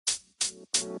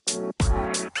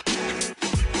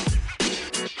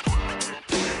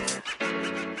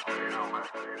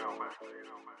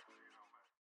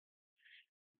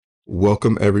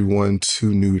Welcome everyone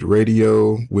to Nude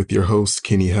Radio with your host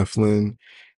Kenny Heflin,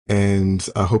 and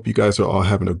I hope you guys are all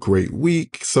having a great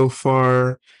week so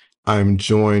far. I'm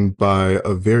joined by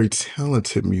a very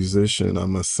talented musician, I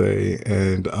must say,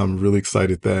 and I'm really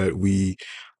excited that we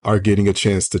are getting a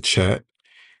chance to chat.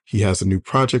 He has a new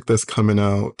project that's coming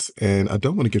out, and I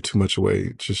don't want to give too much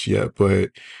away just yet,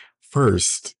 but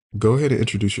first, go ahead and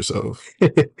introduce yourself.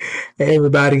 Hey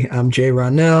everybody, I'm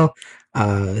JeRonelle,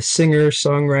 singer,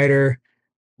 songwriter,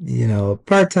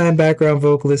 part-time background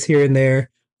vocalist here and there,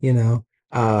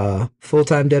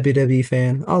 full-time WWE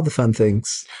fan, all the fun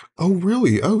things. Oh,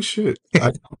 really? Oh, shit.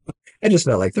 I just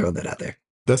felt like throwing that out there.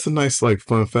 That's a nice like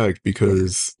fun fact Yeah.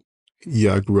 because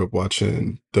yeah, I grew up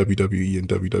watching WWE and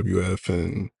WWF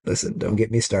and Listen, don't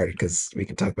get me started because we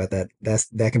can talk about that.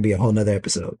 That can be a whole nother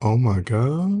episode. oh my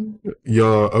God.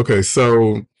 Y'all, okay,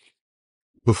 so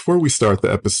before we start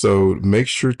the episode, make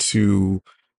sure to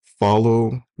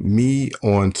follow me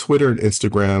on Twitter and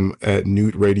Instagram at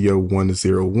Nude Radio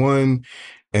 101.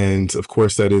 And of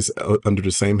course, that is under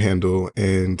the same handle.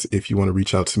 And if you want to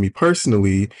reach out to me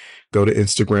personally, go to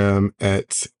Instagram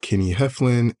at Kenny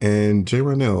Heflin and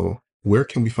JeRonelle. Where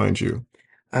can we find you?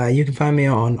 You can find me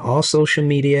on all social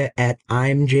media at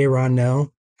I'm JeRonelle.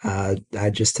 I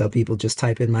just tell people just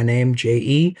type in my name,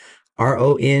 JeRonelle.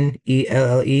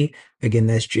 Again,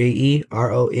 that's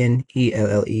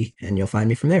JeRonelle, and you'll find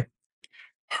me from there.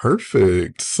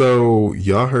 Perfect. So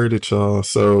y'all heard it, y'all.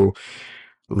 So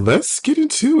let's get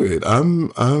into it.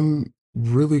 I'm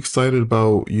really excited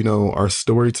about, our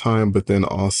story time, but then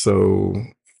also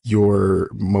your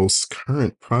most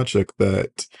current project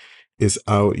that is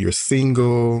out, your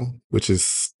single, which is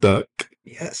Stuck.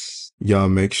 Yes. Y'all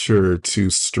make sure to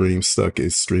stream Stuck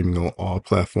is streaming on all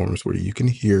platforms where you can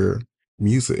hear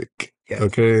music. Yes.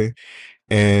 Okay.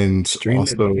 And Stream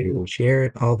it, also share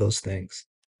it, all those things.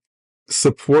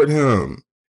 support him.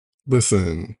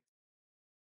 Listen,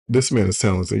 this man is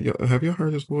talented. Have y'all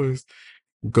heard his voice?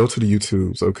 Go to the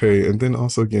YouTubes, okay? And then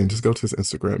also, again, just go to his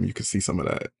Instagram. You can see some of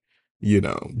that,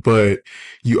 But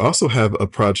you also have a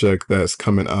project that's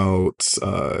coming out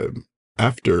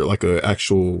after, like a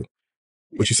actual,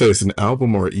 what you said, it's an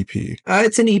album or an EP?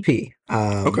 It's an EP.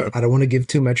 Okay. I don't want to give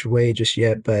too much away just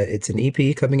yet, but it's an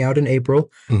EP coming out in April.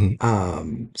 Hmm.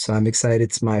 So I'm excited.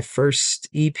 It's my first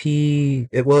EP.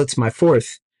 It's my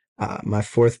fourth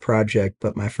project,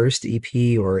 but my first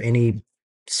EP or any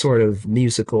sort of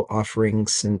musical offering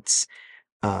since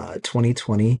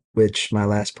 2020, which my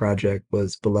last project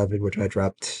was Beloved, which I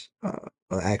dropped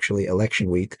actually election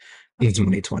week of Hmm.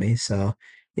 2020. So,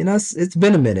 it's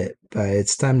been a minute, but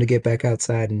it's time to get back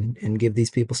outside and give these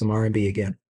people some R&B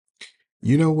again.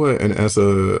 You know what? And as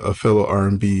a fellow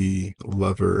R&B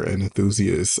lover and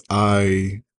enthusiast,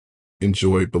 I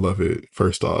enjoyed Beloved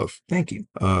first off. Thank you.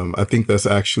 I think that's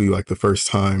actually like the first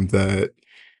time that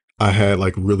I had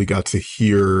like really got to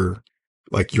hear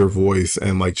like your voice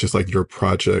and like just like your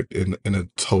project in a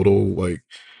total like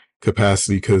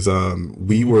capacity because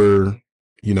we Mhm. were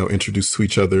introduced to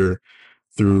each other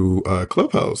through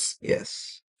Clubhouse.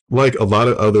 Yes. Like a lot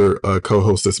of other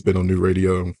co-hosts that's been on New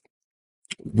Radio,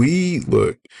 we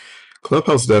look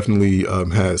Clubhouse definitely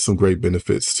has some great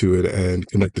benefits to it and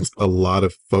connected a lot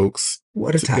of folks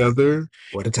What a time. together.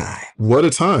 What a time. What a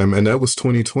time. And that was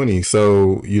 2020.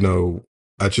 So,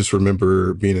 I just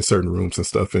remember being in certain rooms and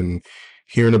stuff and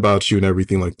hearing about you and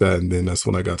everything like that. And then that's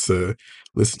when I got to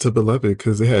listen to Beloved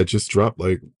because it had just dropped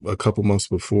like a couple months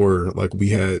before, like we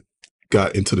had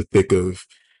got into the thick of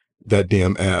that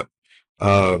damn app.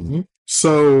 Mhm.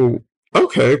 So,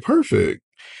 okay, perfect.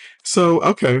 So,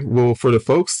 okay, well, for the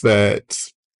folks that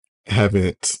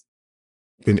haven't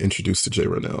been introduced to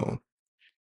JeRonelle,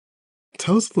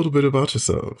 tell us a little bit about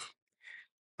yourself.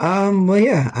 Well,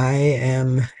 yeah, I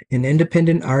am an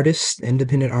independent artist,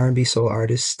 independent R&B soul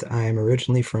artist. I'm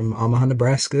originally from Omaha,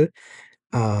 Nebraska.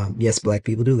 Yes, black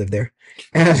people do live there.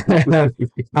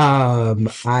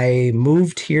 I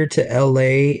moved here to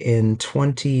LA in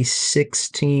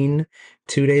 2016,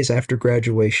 2 days after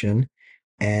graduation,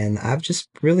 and I've just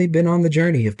really been on the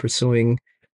journey of pursuing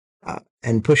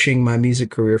and pushing my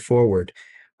music career forward.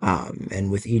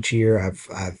 And with each year,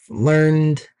 I've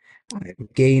learned,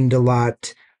 I've gained a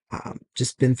lot,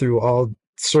 just been through all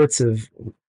sorts of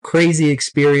crazy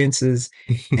experiences,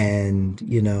 and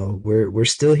we're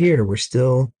still here. We're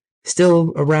still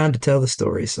around to tell the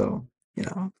story. So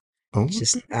Oh,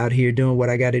 just out here doing what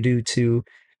I got to do to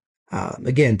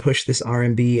again push this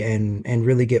R&B and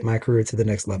really get my career to the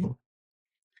next level.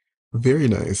 very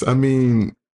nice. I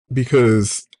mean,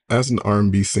 because as an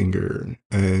R&B singer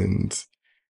and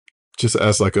just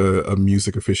as like a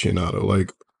music aficionado,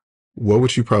 like what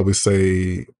would you probably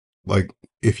say, like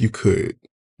if you could?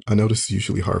 I know this is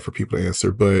usually hard for people to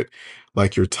answer, but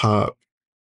like your top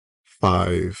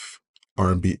five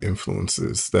R&B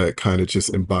influences that kind of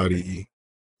just embody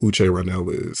who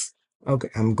JeRonelle is. Okay,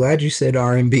 I'm glad you said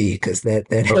R&B because that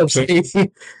helps Okay.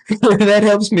 me. That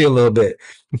helps me a little bit.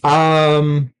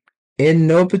 Um, in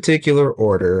no particular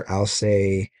order, I'll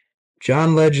say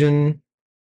John Legend,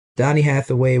 Donny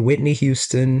Hathaway, Whitney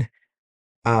Houston,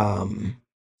 um,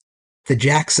 the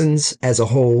Jacksons as a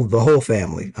whole, the whole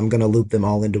family. I'm gonna loop them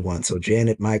all into one. So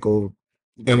Janet, Michael,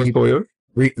 And Latoya?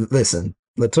 listen,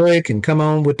 Latoya can come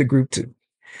on with the group too.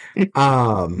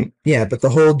 Yeah, but the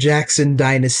whole Jackson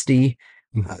dynasty,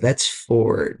 that's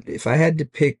four. If I had to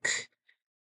pick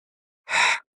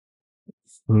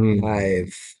Mm.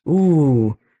 five,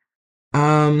 ooh,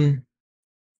 um,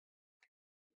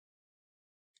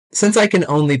 since I can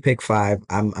only pick five,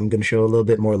 I'm gonna show a little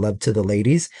bit more love to the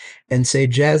ladies and say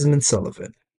Jasmine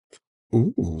Sullivan.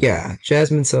 Ooh. Yeah,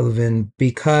 Jasmine Sullivan,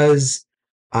 because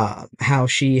how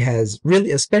she has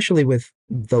really, especially with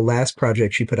the last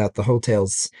project she put out, the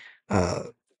Hotels uh,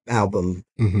 album,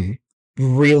 Hmm.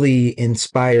 really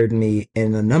inspired me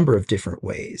in a number of different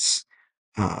ways.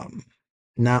 Um,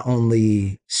 Not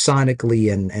only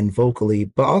sonically and vocally,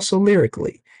 but also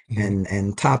lyrically Hmm.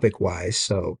 and topic wise.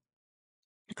 So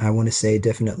I want to say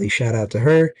definitely shout out to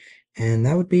her, and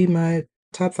that would be my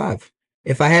top five.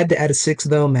 If I had to add a sixth,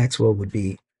 though, Maxwell would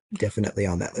be definitely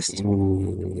on that list.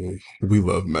 Ooh. We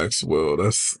love Maxwell.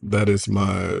 That's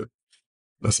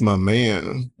my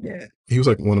man. Yeah. He was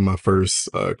like one of my first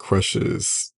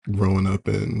crushes growing up,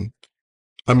 and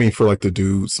I mean for like the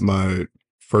dudes, my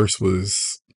first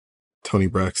was Tony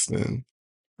Braxton.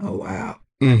 Oh wow.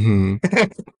 Hmm.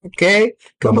 Okay,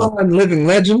 But come my on, living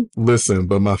legend. Listen,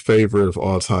 but my favorite of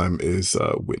all time is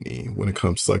Whitney when it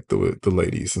comes to like the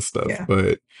ladies and stuff. Yeah,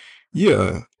 But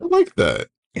yeah, I like that.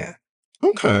 yeah.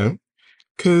 Okay.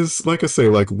 Cause like I say,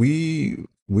 like we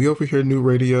over here New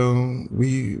Radio,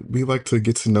 we like to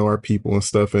get to know our people and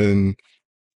stuff, and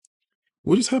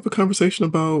we'll just have a conversation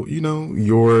about,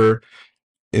 your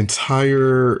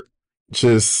entire,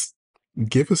 just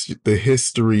give us the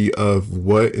history of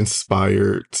what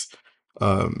inspired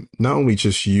not only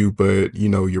just you, but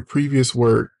your previous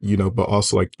work, but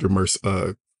also like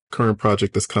your current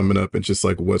project that's coming up, and just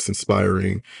like what's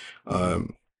inspiring,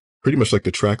 um pretty much like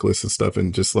the track list and stuff,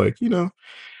 and just like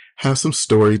have some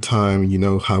story time,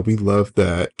 how we love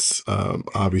that.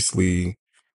 Obviously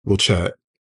we'll chat,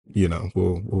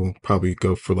 we'll probably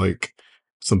go for like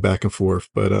some back and forth,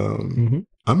 but Hmm.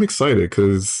 I'm excited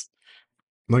because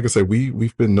like I said,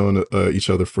 we've been knowing each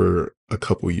other for a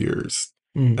couple years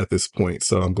Hmm. at this point,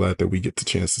 so I'm glad that we get the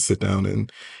chance to sit down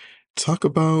and talk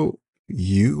about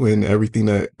you and everything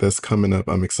that's coming up.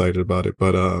 I'm excited about it.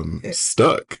 But Yeah.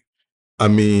 Stuck. I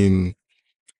mean,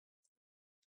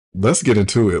 let's get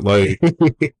into it. Like,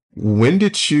 when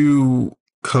did you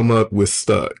come up with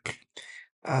Stuck?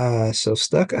 So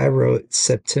Stuck, I wrote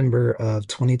September of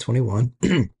 2021.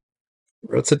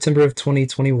 Wrote September of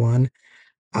 2021.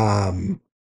 Um,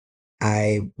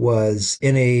 I was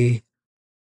in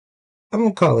I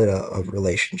won't call it a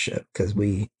relationship because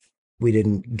we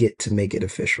didn't get to make it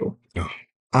official. Oh,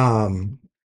 Um,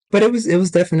 but it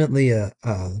was definitely a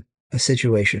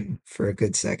situation for a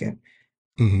good second.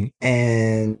 mm-hmm,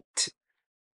 And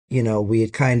we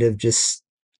had kind of just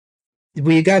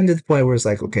we had gotten to the point where it's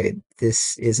like, okay,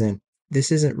 this isn't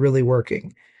really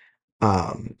working.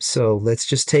 So let's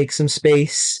just take some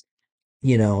space,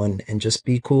 and just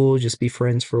be cool, just be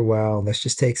friends for a while. Let's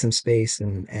just take some space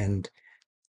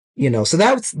so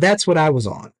that's what I was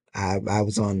on. I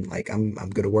was on like I'm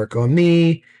gonna work on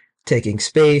me, taking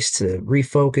space to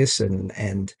refocus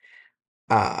and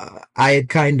I had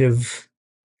kind of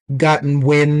gotten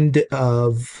wind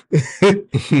of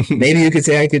maybe you could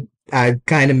say I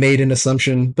kind of made an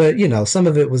assumption, but some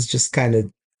of it was just kind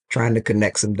of trying to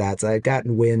connect some dots. I had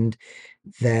gotten wind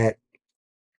that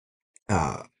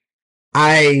uh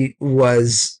I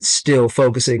was still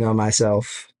focusing on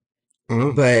myself,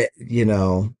 oh, but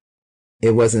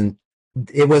it wasn't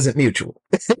it wasn't mutual.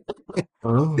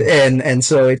 oh, And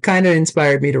so it kind of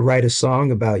inspired me to write a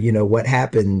song about, what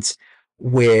happens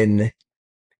when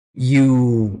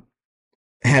you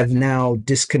have now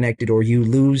disconnected or you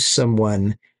lose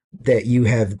someone that you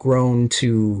have grown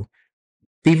to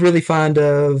be really fond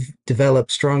of,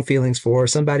 develop strong feelings for,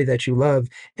 somebody that you love,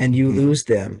 and you mhm, lose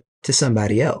them to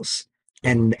somebody else. oh,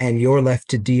 And you're left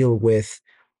to deal with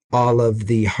all of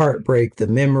the heartbreak, the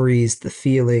memories, the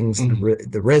feelings,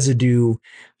 Mhm. the residue,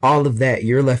 all of that,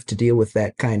 you're left to deal with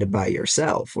that kind of by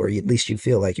yourself, or at least you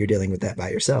feel like you're dealing with that by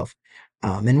yourself.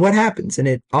 And what happens? And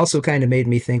it also kind of made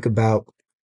me think about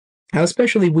how,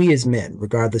 especially we as men,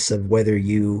 regardless of whether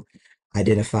you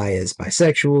identify as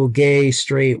bisexual, gay,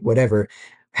 straight, whatever,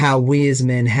 how we as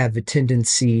men have a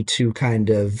tendency to kind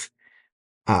of,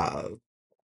 uh,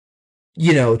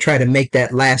 try to make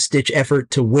that last ditch effort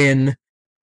to win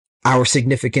our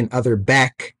significant other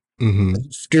back Mhm.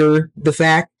 after the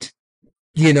fact,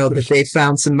 that they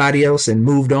found somebody else and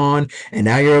moved on. And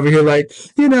now you're over here like,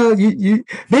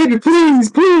 baby,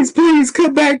 please, please, please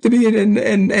come back to me,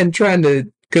 and trying to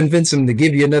convince them to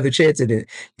give you another chance. And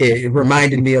it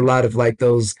reminded me a lot of like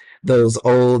those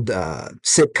old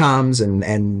sitcoms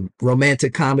and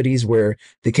romantic comedies where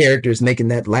the character's making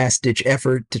that last ditch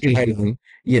effort to try to,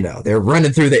 Mhm. they're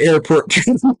running through the airport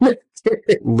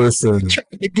Listen. trying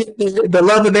to get the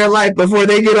love of their life before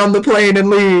they get on the plane and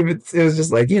leave. It was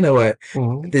just like, you know what?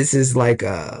 Mhm. This is like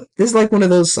one of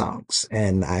those songs,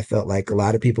 and I felt like a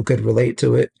lot of people could relate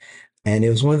to it. And it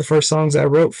was one of the first songs I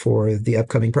wrote for the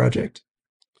upcoming project.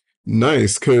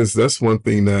 Nice, because that's one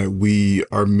thing that we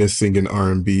are missing in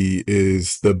R&B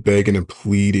is the begging and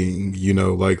pleading,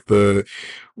 like the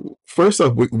first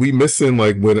off, we missing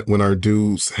like when our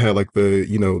dudes had like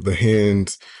the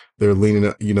hands, they're leaning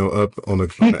up, up on the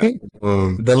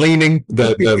The leaning.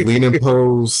 that leaning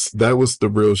pose, that was the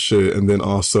real shit. And then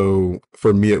also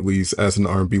for me at least as an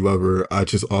R&B lover, I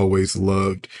just always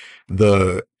loved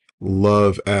the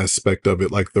love aspect of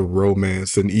it, like the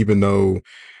romance. And even though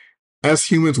as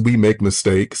humans, we make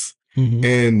mistakes Hmm.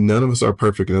 and none of us are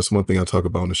perfect. And that's one thing I talk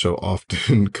about on the show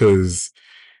often because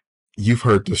you've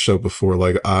heard the show before.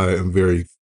 Like, I am very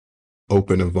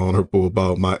open and vulnerable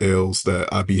about my L's that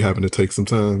I be having to take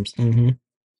sometimes. Hmm.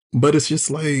 But it's just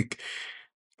like,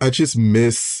 I just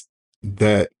miss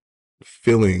that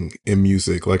feeling in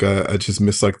music. Like, I just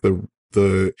miss like the,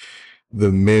 the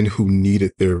men who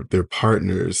needed their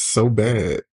partners so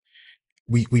bad.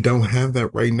 We don't have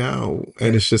that right now.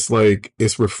 And Yeah. it's just like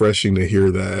it's refreshing to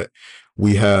hear that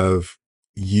we have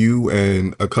you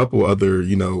and a couple other,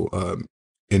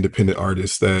 independent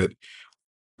artists that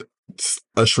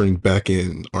ushering back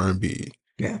in R&B.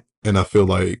 Yeah. And I feel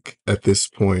like at this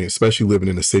point, especially living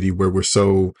in a city where we're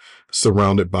so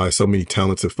surrounded by so many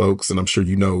talented folks, and I'm sure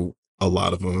you know a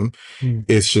lot of them, Mm.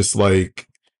 it's just like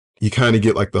you kind of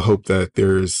get like the hope that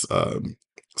there's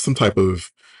some type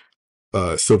of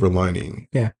silver lining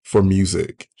Yeah. for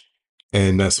music.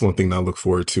 And that's one thing I look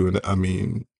forward to. And I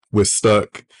mean, with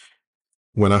Stuck,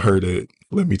 when I heard it,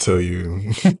 let me tell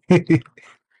you,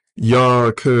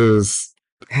 y'all, cause,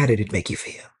 How did it make you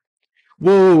feel?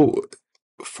 well,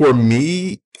 for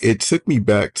me, it took me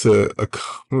back to a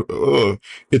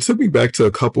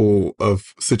couple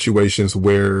of situations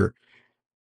where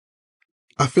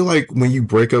I feel like when you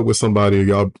break up with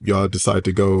somebody, or y'all decide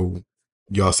to go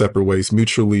y'all separate ways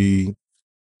mutually,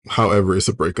 however, it's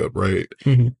a breakup, right?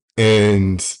 Hmm.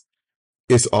 And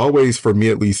it's always, for me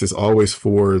at least, it's always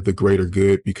for the greater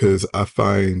good because I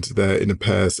find that in the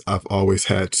past I've always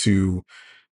had to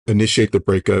initiate the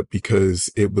breakup because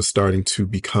it was starting to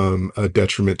become a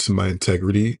detriment to my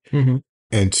integrity Hmm.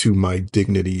 and to my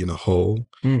dignity in a whole.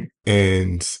 Mm.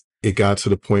 And it got to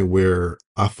the point where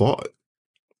I fought.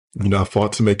 I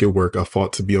fought to make it work. I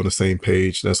fought to be on the same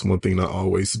page. That's one thing I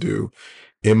always do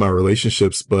in my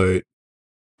relationships, but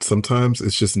sometimes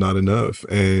it's just not enough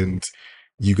and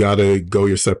you gotta go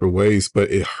your separate ways,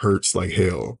 but it hurts like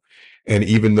hell. And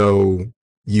even though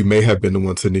you may have been the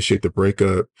one to initiate the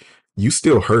breakup, you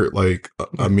still hurt, like, I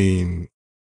Yeah. mean,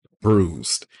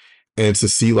 bruised. And to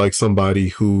see like somebody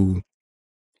who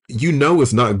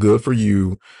is not good for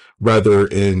you, rather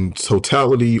in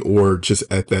totality or just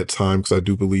at that time, because I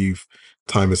do believe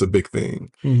time is a big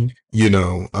thing, Hmm. you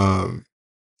know,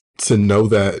 to know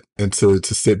that and to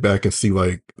sit back and see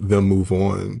like them move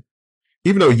on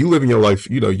even though you live in your life,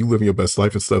 you live in your best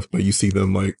life and stuff, but you see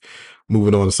them like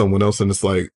moving on to someone else, and it's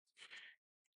like,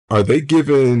 are they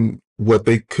giving what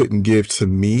they couldn't give to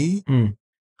me? Mm.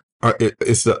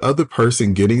 Is the other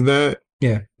person getting that?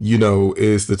 Yeah.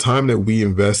 Is the time that we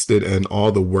invested and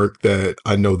all the work that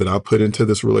I know that I put into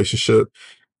this relationship,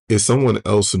 is someone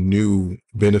else new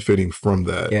benefiting from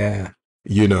that? Yeah.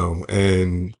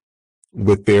 And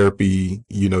with therapy,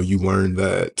 you learn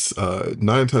that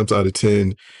 9 times out of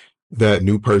 10, that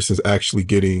new person's actually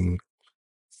getting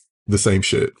the same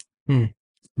shit. Mm.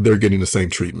 They're getting the same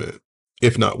treatment,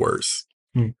 if not worse.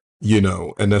 Mm.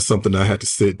 And that's something I had to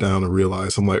sit down and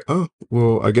realize. I'm like, oh,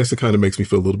 well, I guess it kind of makes me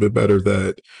feel a little bit better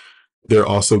that they're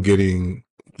also getting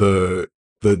the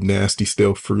nasty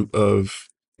stale fruit of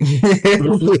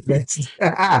That's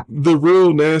The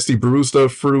real nasty bruised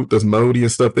up fruit that's moldy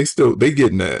and stuff, they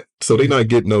getting that. So they not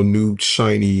getting no new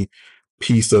shiny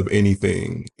piece of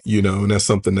anything, and that's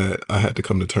something that I had to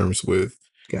come to terms with.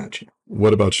 gotcha.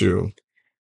 What about you?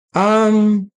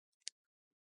 Um,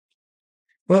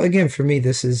 well, again, for me,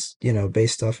 this is,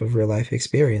 based off of real life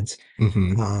experience.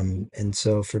 Mm-hmm. And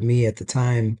so for me at the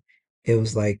time, it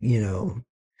was like,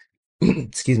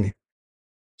 excuse me,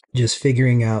 just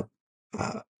figuring out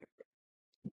uh,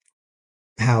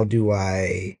 how do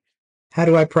I how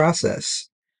do I process?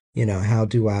 How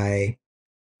do I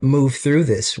move through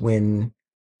this when,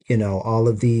 all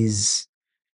of these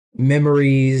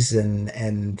memories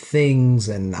and things,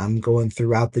 and I'm going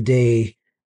throughout the day,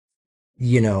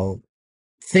 you know,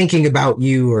 thinking about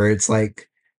you, or it's like,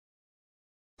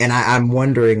 and I'm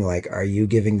wondering, like, are you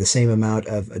giving the same amount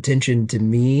of attention to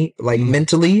me, like Mm,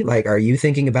 mentally? Like, are you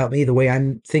thinking about me the way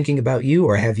I'm thinking about you,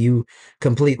 or have you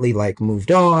completely like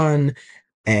moved on?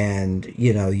 And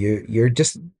you're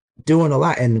just doing a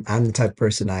lot. And I'm the type of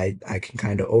person, I can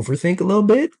kind of overthink a little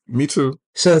bit. me too.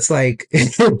 So it's like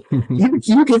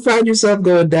you can find yourself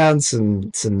going down some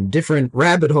different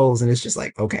rabbit holes, and it's just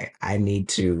like, okay, I need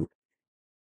to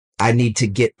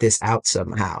get this out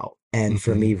somehow. And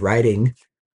for Hmm. me, writing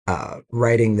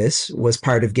this was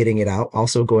part of getting it out.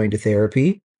 Also going to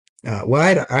therapy.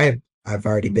 Well, I've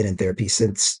already been in therapy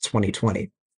since 2020.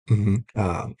 Hmm.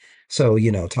 Um, so,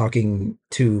 talking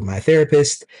to my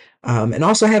therapist, and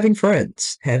also having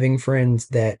friends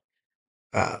that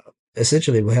uh,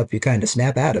 essentially will help you kind of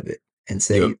snap out of it and Yep.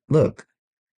 say, look,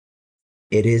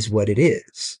 it is what it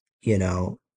is.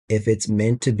 If it's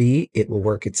meant to be, it will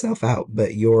work itself out.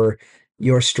 But your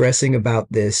stressing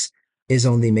about this is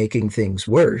only making things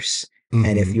worse.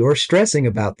 And if Hmm. you're stressing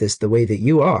about this the way that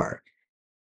you are,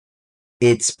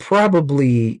 it's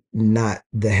probably not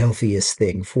the healthiest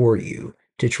thing for you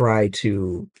to try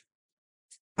to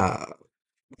uh,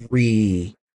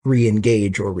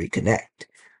 re-engage or reconnect.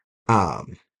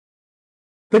 Um,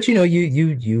 but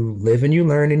you live and you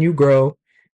learn and you grow.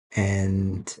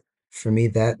 And for me,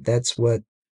 that's what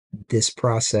this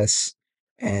process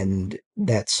and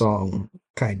that song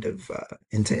kind of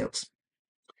entails.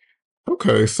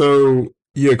 Okay, so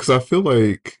yeah, because I feel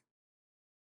like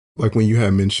when you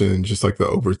had mentioned just like the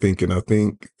overthinking, I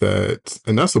think that,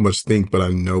 and not so much think, but I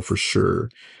know for sure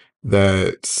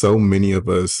that so many of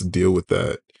us deal with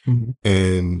that. Mhm.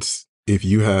 And if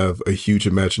you have a huge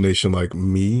imagination like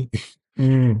me,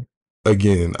 Mm,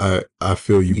 again, I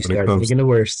feel you you when it start comes thinking the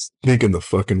worst. thinking the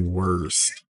fucking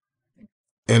worst.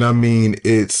 And I mean,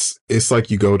 it's like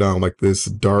you go down like this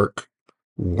dark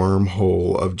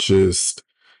wormhole of just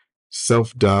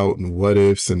self-doubt and what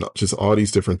ifs and just all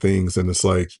these different things. And it's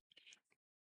like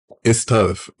it's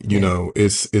tough, Yeah.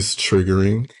 it's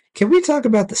triggering. Can we talk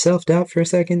about the self doubt for a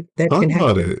second? That Talk can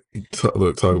about happen. it.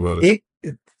 Look, talk about It,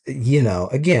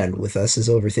 again, with us as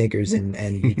overthinkers,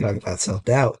 and you talk it. about self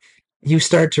doubt, you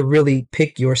start to really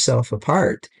pick yourself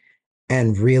apart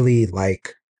and really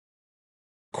like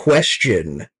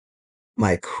question,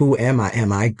 like, who am I?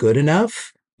 Am I good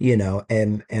enough?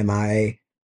 Am I?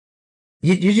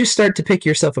 You just start to pick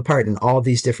yourself apart in all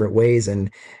these different ways,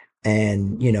 and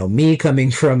me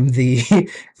coming from the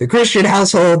the Christian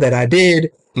household that I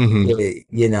did, Hmm.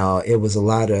 it was a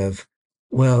lot of,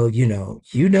 well, you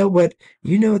know what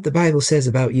the Bible says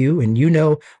about you, and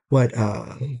what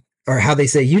or how they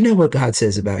say, what God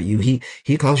says about you.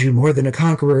 He calls you more than a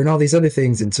conqueror and all these other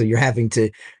things, and so you're having to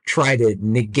try to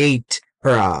negate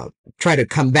or try to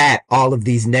combat all of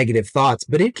these negative thoughts,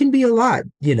 but it can be a lot.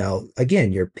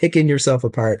 Again, you're picking yourself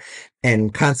apart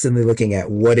and constantly looking at,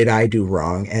 what did I do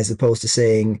wrong, as opposed to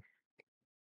saying,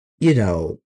 you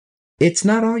know it's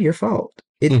not all your fault.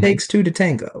 It Hmm. takes two to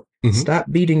tango. Hmm.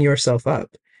 Stop beating yourself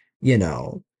up, you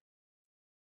know,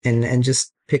 and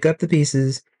just pick up the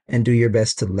pieces and do your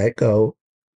best to let go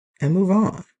and move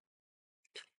on.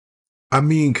 I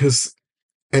mean, because,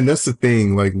 and that's the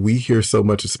thing, like we hear so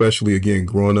much, especially again,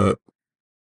 growing up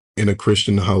in a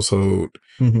Christian household,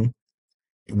 Mm-hmm.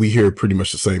 we hear pretty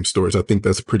much the same stories. I think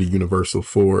that's pretty universal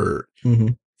for,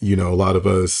 Mm-hmm. a lot of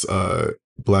us,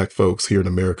 Black folks here in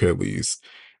America, at least.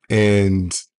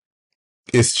 And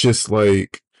it's just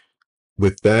like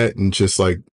with that and just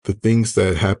like the things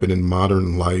that happen in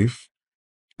modern life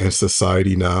and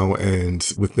society now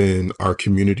and within our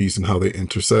communities and how they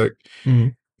intersect Mm-hmm.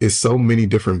 is so many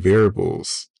different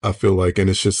variables, I feel like. And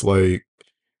it's just like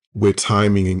with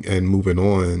timing and moving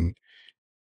on,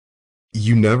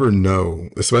 you never know,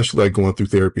 especially like going through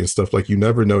therapy and stuff, like you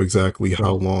never know exactly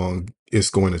how Right. long it's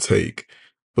going to take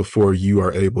before you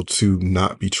are able to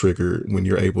not be triggered, when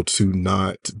you're able to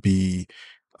not be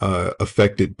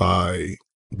affected by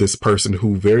this person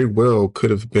who very well could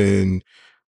have been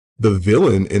the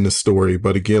villain in the story.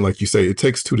 But again, like you say, it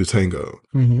takes two to tango,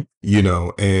 Hmm.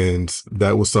 and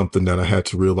that was something that I had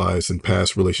to realize in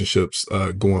past relationships,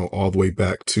 going all the way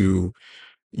back to,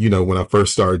 when I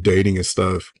first started dating and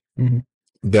stuff, Hmm.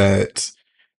 that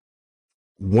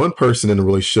one person in the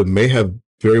relationship may have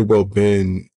very well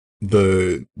been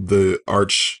the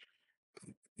arch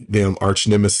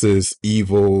nemesis,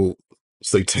 evil,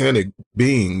 satanic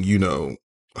being,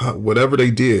 whatever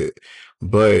they did.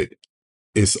 But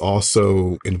it's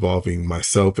also involving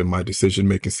myself and my decision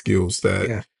making skills that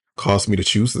Yeah. caused me to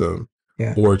choose them,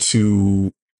 Yeah. or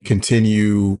to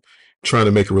continue trying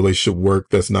to make a relationship work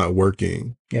that's not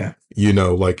working. Yeah.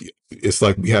 Like, it's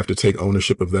like we have to take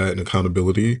ownership of that and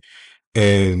accountability.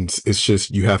 And it's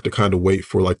just, you have to kind of wait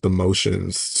for like the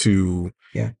motions to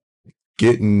Yeah.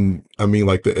 getting, I mean,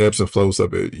 like the ebbs and flows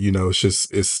of it, it's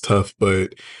just, it's tough,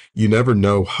 but you never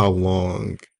know how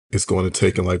long it's going to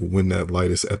take, and like when that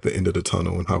light is at the end of the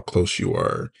tunnel and how close you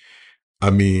are. I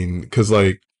mean, cause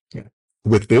like Yeah.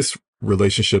 with this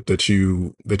relationship that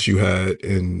you had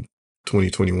in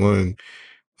 2021,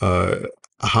 uh,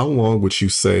 how long would you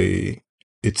say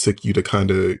it took you to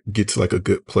kind of get to like a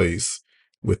good place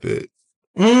with it?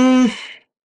 Mm.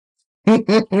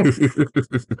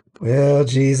 Well,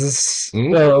 Jesus.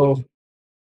 Mm, So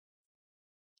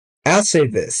I'll say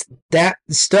this: that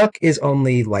stuck is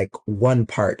only like one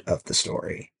part of the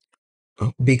story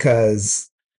oh, because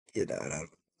I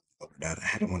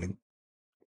don't want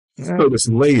to. so it's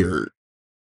layered.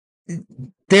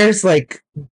 There's like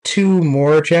two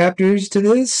more chapters to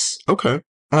this. Okay.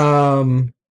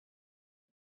 Um,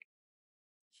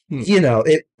 Hmm.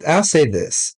 it. I'll say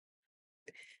this: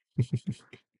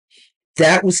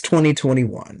 that was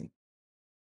 2021.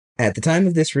 At the time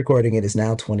of this recording, it is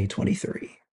now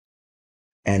 2023.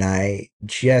 And I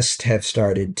just have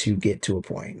started to get to a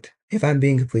point. If I'm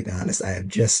being completely honest, I have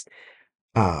just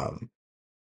um,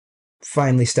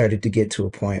 finally started to get to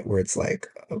a point where it's like,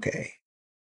 okay,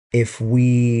 if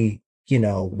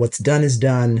what's done is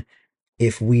done.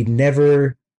 If we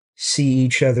never see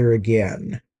each other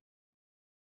again,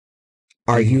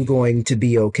 are you Mm. going to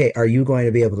be okay? Are you going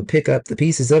to be able to pick up the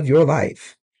pieces of your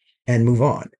life and move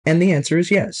on? And the answer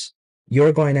is yes.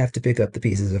 You're going to have to pick up the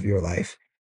pieces of your life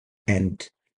and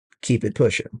keep it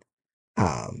pushing.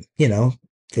 Um, you know,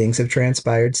 Things have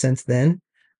transpired since then.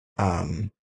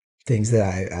 Um, Things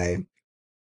that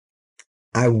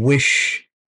I wish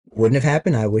wouldn't have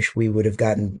happened. I wish we would have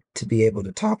gotten to be able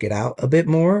to talk it out a bit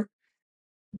more.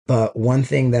 But one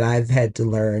thing that I've had to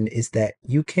learn is that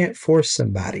you can't force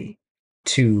somebody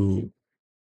to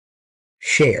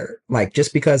share. Like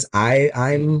just because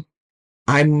I'm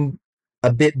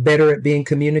a bit better at being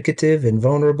communicative and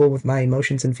vulnerable with my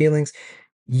emotions and feelings,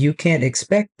 you can't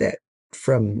expect that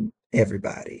from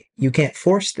everybody. You can't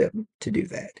force them to do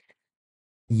that.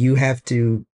 You have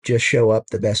to just show up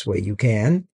the best way you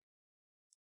can,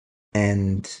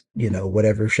 and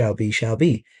whatever shall be shall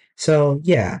be. So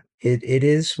yeah, it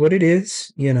is what it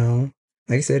is. Like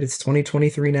I said, it's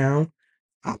 2023 now.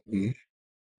 Um,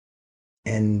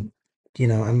 and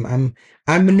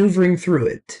I'm maneuvering through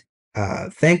it.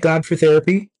 Thank God for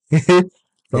therapy. Thank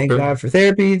Okay. God for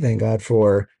therapy. Thank God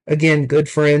for, again, good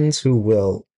friends who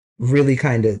will really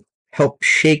kind of help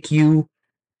shake you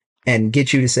and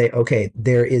get you to say, okay,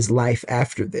 there is life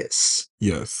after this.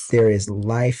 Yes. There is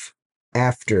life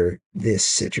after this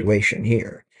situation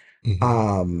here. Hmm.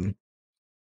 Um,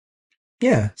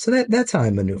 yeah, so that's how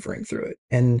I'm maneuvering through it.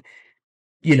 And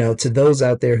to those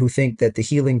out there who think that the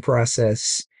healing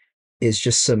process is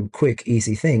just some quick,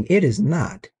 easy thing, it is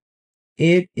not.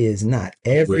 It is not.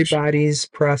 Which. Everybody's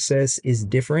process is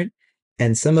different.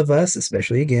 And some of us,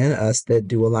 especially again, us that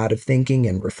do a lot of thinking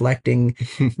and reflecting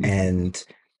and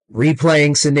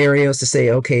replaying scenarios to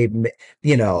say, okay,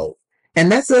 you know,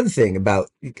 and that's the other thing about,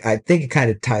 I think it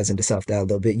kind of ties into self doubt a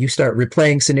little bit. You start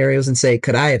replaying scenarios and say,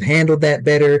 could I have handled that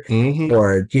better? Hmm.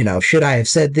 Or, should I have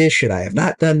said this? Should I have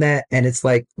not done that? And it's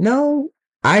like, no,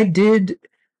 I did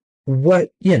what,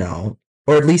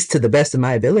 or at least to the best of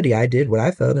my ability, I did what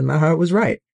I felt in my heart was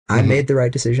right. I Hmm. made the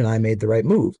right decision. I made the right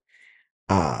move.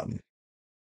 Um,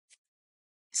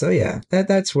 so yeah,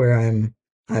 that's where I'm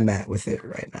at with it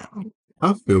right now.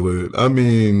 I feel it. I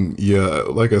mean, yeah,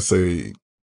 like I say,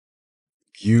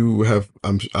 you have,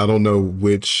 I don't know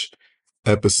which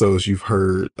episodes you've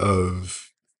heard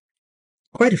of.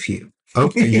 Quite a few.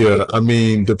 Okay, yeah, I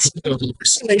mean,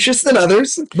 Salacious than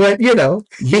others, but yeah,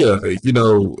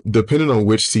 depending on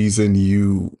which season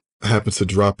you happen to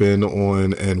drop in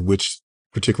on and which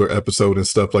particular episode and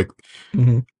stuff, like,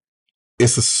 Mhm.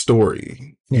 it's a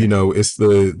story. Yeah. It's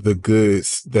the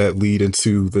goods that lead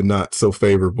into the not so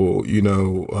favorable,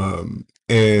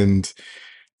 and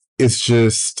it's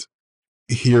just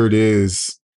here it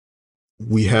is.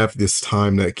 We have this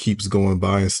time that keeps going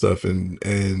by and stuff,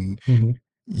 and Hmm.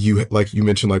 you like you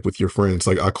mentioned, like with your friends,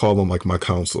 like I call them like my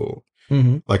council.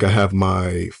 Hmm. Like I have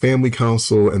my family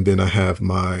council and then I have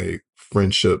my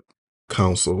friendship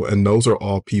council, and those are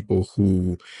all people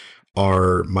who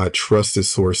are my trusted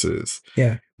sources,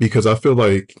 Yeah. because I feel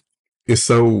like it's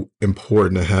so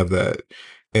important to have that.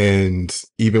 And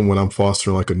even when I'm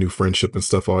fostering like a new friendship and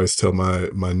stuff, I always tell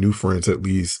my new friends, at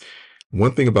least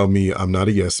one thing about me, I'm not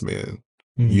a yes man.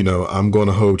 Hmm. I'm going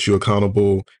to hold you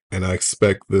accountable, and I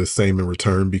expect the same in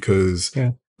return, because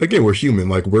Yeah. again, we're human.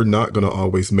 Like we're not going to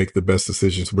always make the best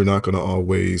decisions. We're not going to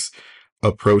always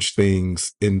approach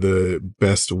things in the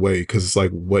best way, because it's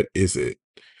like, what is it?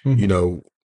 You Hmm. know,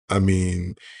 I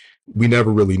mean, we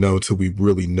never really know till we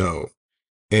really know.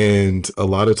 And a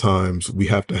lot of times we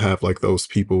have to have like those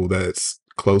people that's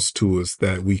close to us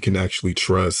that we can actually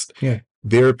trust. Yeah.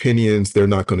 Their opinions, they're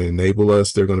not going to enable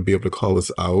us. They're going to be able to call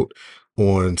us out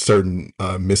on certain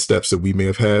missteps that we may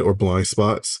have had, or blind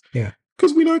spots, Yeah.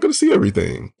 because we're not going to see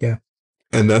everything. Yeah.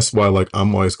 And that's why, like,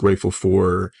 I'm always grateful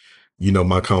for,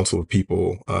 my council of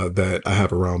people that I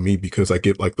have around me, because I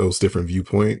get like those different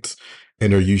viewpoints,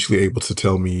 and they're usually able to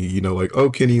tell me, like, oh,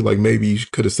 Kenny, like maybe you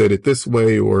could have said it this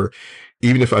way, or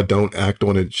even if I don't act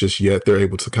on it just yet, they're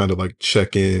able to kind of like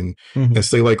check in Hmm. and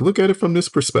say, like, look at it from this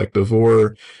perspective,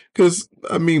 or because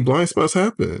I mean, blind spots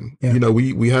happen. Yeah.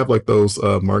 We have like those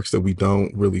marks that we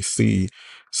don't really see.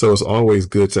 So it's always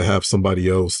good to have somebody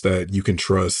else that you can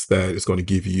trust that is going to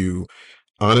give you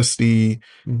honesty,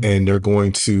 Hmm. and they're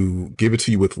going to give it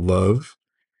to you with love,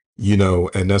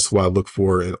 and that's what I look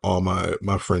for in all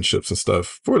my friendships and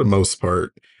stuff, for the most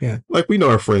part. Yeah. Like, we know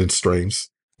our friends' strengths,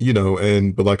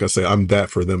 and but like I say, I'm that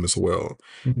for them as well.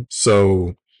 Hmm.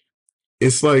 So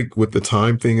it's like with the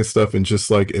time thing and stuff, and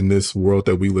just like in this world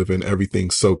that we live in,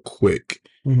 everything's so quick.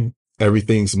 Hmm.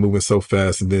 Everything's moving so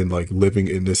fast, and then like living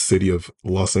in this city of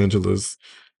Los Angeles,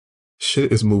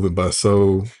 shit is moving by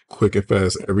so quick and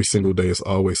fast. Every single day is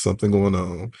always something going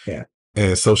on. Yeah.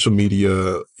 And social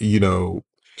media,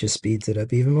 Just speeds it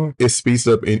up even more. it speeds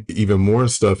up even more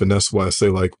and stuff. And that's why I say,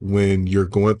 like, when you're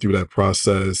going through that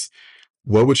process,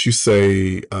 what would you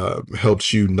say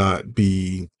helps you not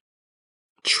be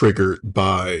triggered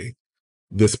by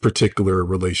this particular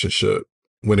relationship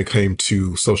when it came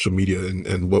to social media,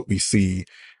 and what we see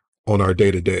on our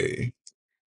day to day?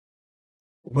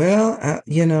 Well,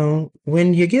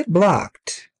 when you get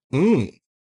blocked, Mm.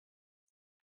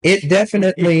 it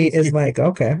definitely is like,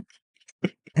 okay,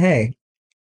 hey,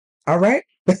 all right.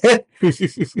 It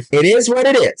is what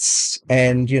it is.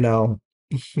 And,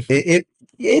 it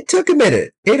it took a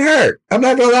minute. It hurt. I'm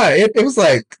not gonna lie. It was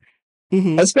like,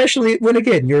 Hmm. especially when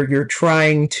again you're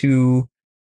trying to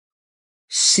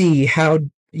see how,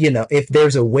 if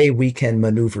there's a way we can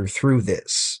maneuver through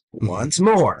this Hmm. once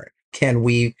more. Can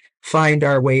we find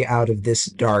our way out of this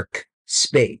dark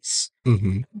space?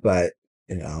 Hmm. But,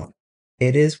 you know,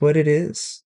 it is what it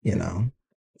is.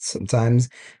 Sometimes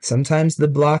sometimes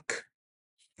being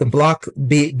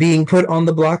put on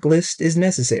the block list is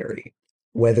necessary.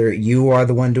 Whether you are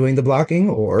the one doing the blocking,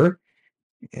 or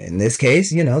in this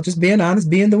case, just being honest,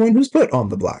 being the one who's put on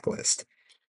the block list.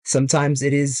 Sometimes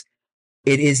it is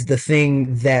the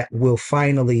thing that will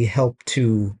finally help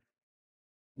to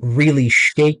really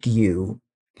shake you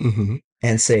Hmm.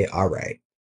 and say, all right,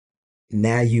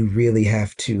 now you really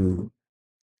have to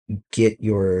get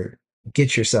your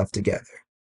get yourself together,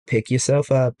 pick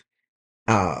yourself up,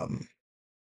 um,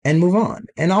 and move on.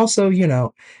 And also,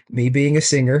 me being a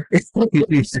singer,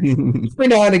 every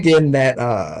now and again that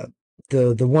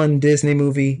the one Disney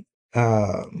movie,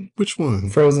 Which one?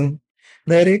 Frozen.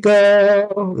 Let it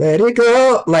go, let it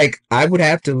go. Like, I would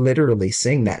have to literally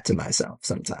sing that to myself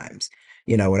sometimes.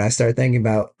 When I start thinking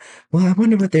about, well, I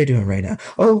wonder what they're doing right now.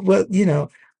 Oh, well,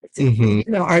 Hmm.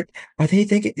 are they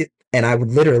thinking? And I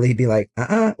would literally be like,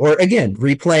 or again,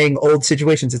 replaying old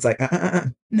situations. It's like,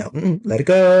 no, let it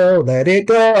go, let it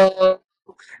go.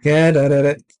 Yeah, da, da,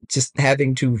 da. Just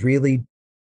having to really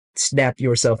snap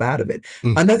yourself out of it.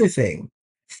 Another thing,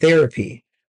 therapy.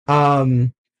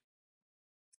 Um,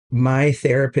 my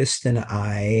therapist and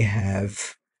I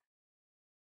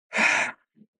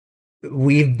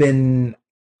we've been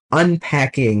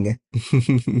unpacking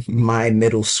my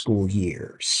middle school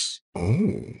years,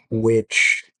 Oh.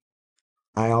 which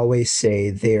I always say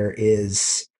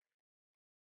there's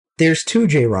two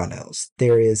JeRonelles.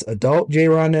 There is adult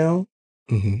JeRonelle,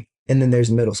 Hmm. and then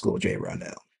there's middle school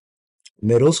JeRonelle.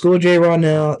 Middle school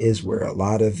JeRonelle is where a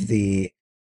lot of the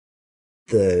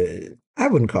I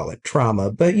wouldn't call it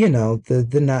trauma, but you know,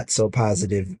 the not so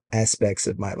positive aspects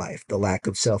of my life, the lack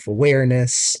of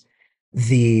self-awareness,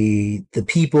 the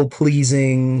people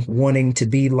pleasing, wanting to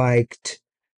be liked,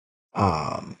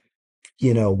 um,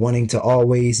 you know, wanting to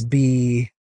always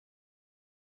be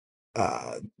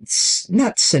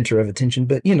not center of attention,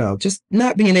 but you know, just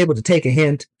not being able to take a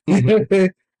hint.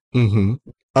 Mm-hmm.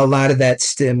 A lot of that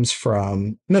stems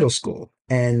from middle school.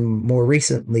 And more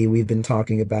recently, we've been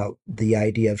talking about the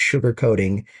idea of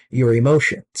sugarcoating your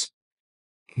emotions.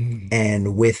 Mm-hmm.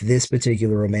 And with this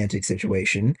particular romantic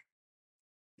situation,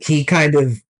 he kind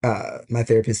of, my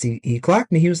therapist, he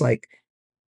clocked me. He was like,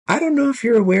 I don't know if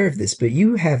you're aware of this, but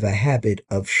you have a habit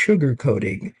of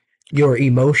sugarcoating your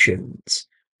emotions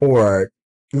or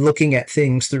looking at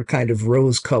things through kind of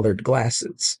rose colored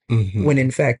glasses. When Mm-hmm.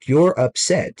 in fact, you're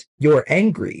upset, you're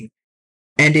angry,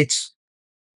 and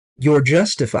you're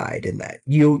justified in that.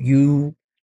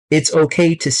 It's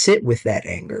okay to sit with that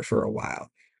anger for a while.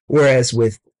 Whereas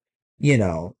with, you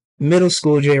know, middle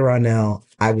school JeRonelle,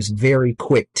 I was very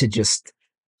quick to just,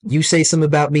 you say something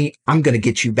about me, I'm going to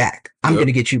get you back. I'm going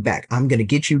Yep. to get you back. I'm going to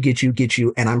get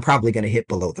you, and I'm probably going to hit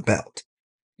below the belt.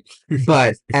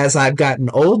 But as I've gotten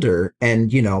older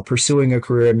and, you know, pursuing a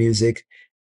career in music,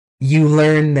 you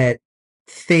learn that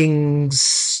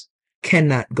things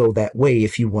cannot go that way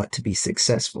if you want to be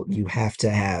successful. You have to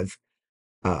have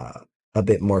uh, a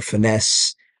bit more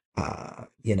finesse.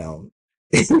 You know,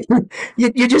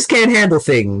 you just can't handle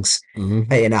things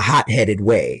Mm-hmm. in a hot-headed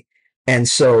way. And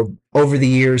so over the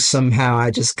years, somehow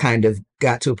I just kind of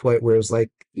got to a point where it was like,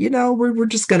 you know, we're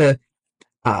just gonna,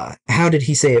 how did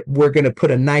he say it? We're gonna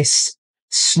put a nice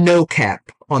snow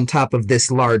cap on top of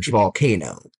this large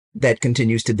volcano that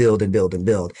continues to build and build and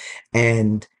build.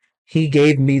 And he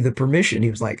gave me the permission. He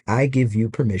was like, I give you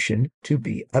permission to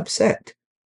be upset,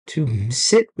 to Mm-hmm.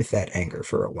 sit with that anger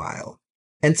for a while.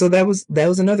 And so that was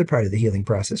another part of the healing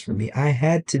process for me. I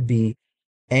had to be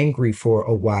angry for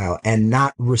a while and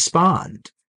not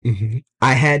respond. Mm-hmm.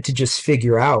 I had to just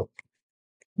figure out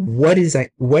what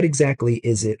exactly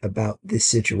is it about this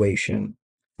situation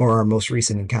or our most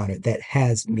recent encounter that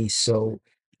has me so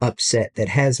upset, that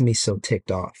has me so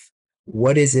ticked off.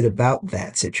 What is it about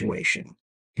that situation?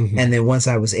 Mm-hmm. And then once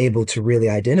I was able to really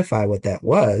identify what that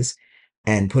was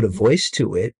and put a voice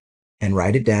to it and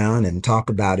write it down and talk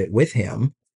about it with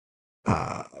him,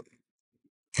 uh,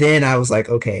 then I was like,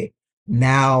 okay,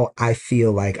 now I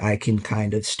feel like I can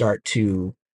kind of start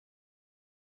to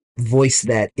voice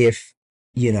that if,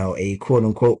 you know, a quote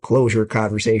unquote closure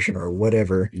conversation or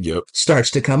whatever Yep.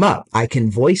 starts to come up, I can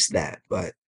voice that.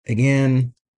 But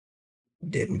again,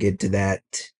 didn't get to that.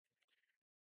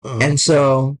 Uh, And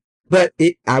so, but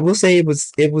I will say it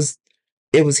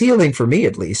was healing for me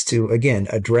at least to again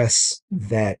address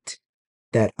that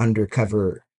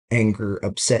undercover anger,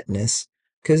 upsetness,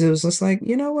 because it was just like,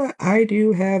 you know what, I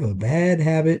do have a bad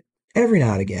habit every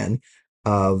now and again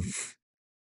of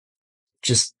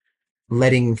just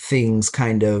letting things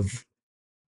kind of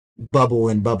bubble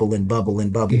and bubble and bubble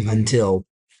and bubble mhm. until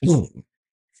boom.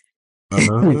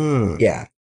 uh, Yeah.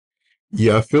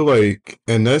 yeah, I feel like,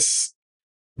 and that's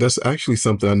actually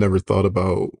something I never thought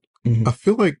about. I Hmm.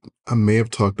 feel like I may have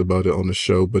talked about it on the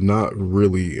show, but not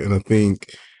really. And I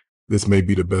think this may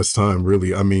be the best time,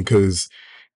 really. I mean, because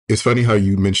it's funny how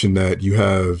you mentioned that you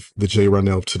have the J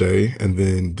Ronell of today and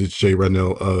then the J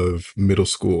Ronell of middle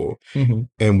school. Hmm.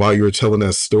 And while you were telling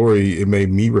that story, it made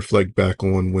me reflect back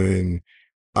on when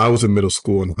I was in middle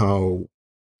school and how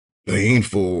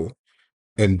painful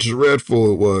and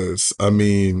dreadful it was. I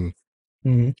mean,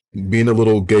 Hmm. being a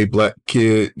little gay black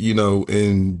kid, you know,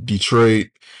 in Detroit,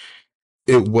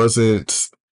 it wasn't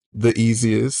the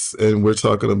easiest. And we're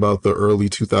talking about the early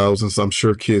 2000s. I'm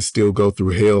sure kids still go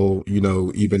through hell, you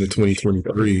know, even in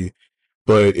 2023.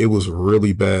 But it was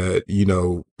really bad, you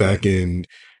know, back in,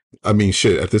 I mean,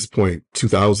 shit, at this point,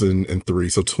 2003,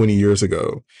 so 20 years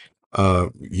ago.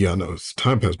 Yeah, I know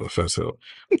time passed by fast hell,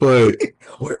 but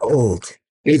We're old.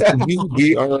 we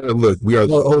are, look, We're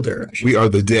older, I should we say. are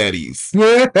the daddies,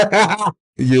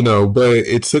 you know. But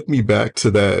it took me back to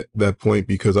that point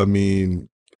because I mean,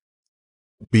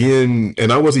 being,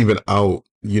 and I wasn't even out,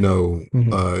 you know,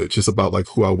 Hmm. just about like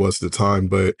who I was at the time,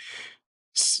 but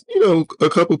you know, a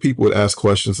couple people would ask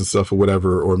questions and stuff or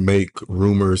whatever, or make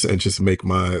rumors and just make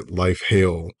my life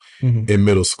hell Hmm. in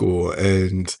middle school.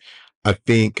 And I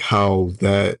think how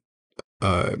that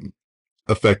um,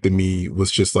 affected me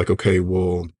was just like, okay,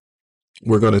 well,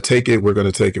 we're going to take it, we're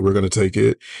going to take it, we're going to take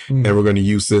it, and Hmm. we're going to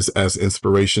use this as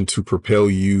inspiration to propel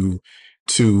you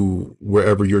to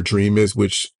wherever your dream is,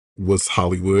 which was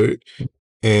Hollywood.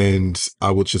 And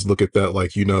I would just look at that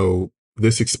like,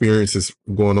 this experience is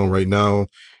going on right now.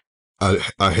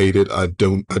 I hate it. I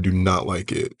do not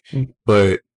like it. Mm.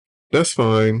 But that's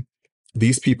fine.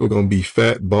 These people are gonna be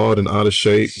fat, bald, and out of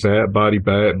shape, bad body,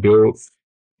 bad build,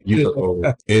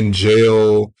 in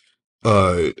jail,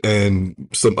 and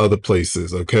some other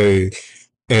places, okay?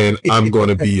 And I'm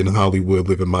gonna be in Hollywood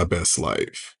living my best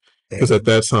life. Because at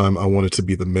that time I wanted to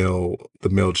be the male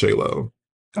J Lo.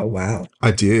 Oh wow.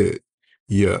 I did.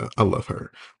 Yeah, I love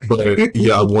her. But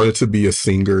yeah, I wanted to be a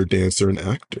singer, dancer, and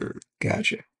actor.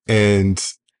 Gotcha. And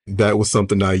that was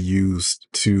something I used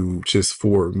to just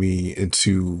forward me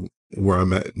into where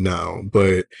I'm at now.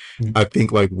 But Mm. I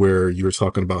think like where you were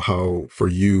talking about how for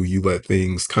you, you let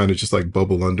things kind of just like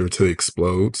bubble under till it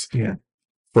explodes. Yeah.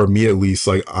 For me, at least,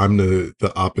 like I'm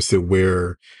the opposite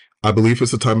where I believe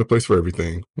it's a time and place for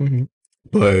everything. Hmm.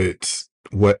 But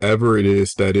whatever it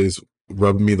is that is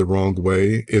rubbing me the wrong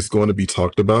way is going to be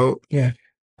talked about Yeah.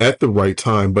 at the right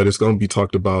time, but it's going to be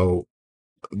talked about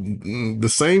the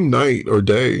same night or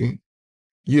day, or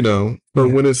Yeah.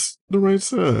 when it's the right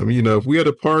time. If we had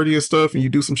a party and stuff and you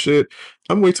do some shit,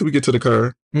 I'm wait till we get to the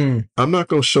car. Mm. I'm not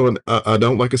going to show I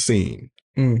don't like a scene.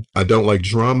 Mm. I don't like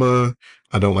drama.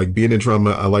 I don't like being in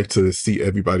drama. I like to see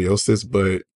everybody else's,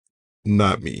 but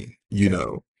not me,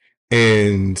 Gotcha.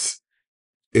 And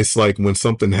it's like when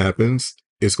something happens,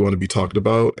 it's going to be talked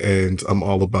about, and I'm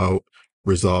all about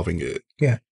resolving it,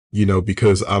 Yeah.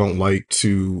 because I don't like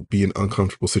to be in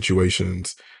uncomfortable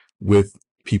situations with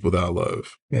people that I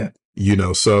love, Yeah.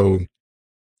 So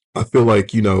I feel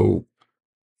like,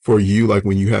 for you, like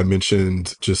when you had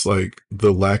mentioned just like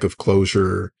the lack of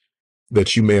closure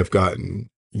that you may have gotten,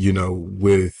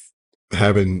 with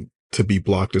having to be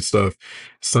blocked and stuff,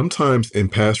 sometimes in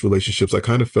past relationships, I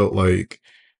kind of felt like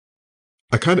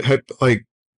I kind of had like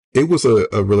it was a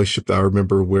relationship that I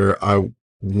remember where I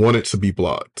wanted to be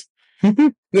blocked.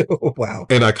 Wow.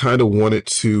 And I kind of wanted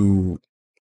to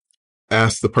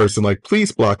ask the person, like,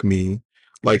 please block me,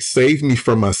 like, save me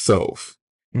from myself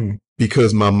Mm.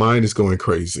 because my mind is going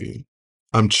crazy.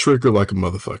 I'm triggered like a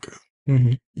motherfucker,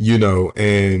 Hmm.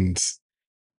 and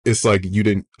it's like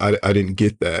I didn't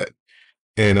get that.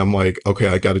 And I'm like, okay,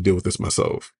 I got to deal with this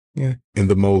myself Yeah. in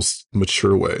the most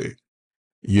mature way,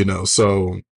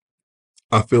 So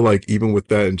I feel like even with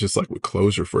that and just like with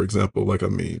closure, for example, like, I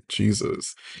mean,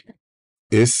 Jesus,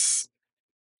 it's,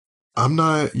 I'm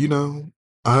not,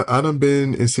 I done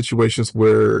been in situations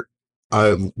where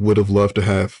I would have loved to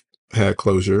have had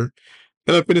closure.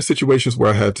 And I've been in situations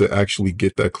where I had to actually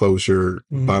get that closure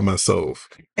Mm. by myself.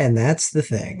 And that's the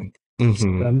thing. Hmm.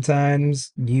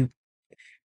 Sometimes you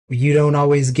don't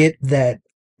always get that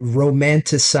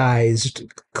romanticized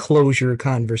closure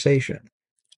conversation.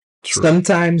 True.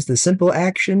 Sometimes the simple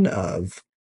action of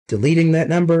deleting that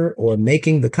number or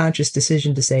making the conscious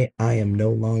decision to say, I am no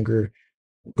longer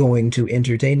going to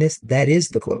entertain this, that is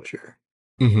the closure.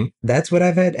 Hmm. That's what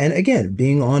I've had. And again,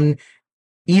 being on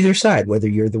either side, whether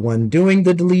you're the one doing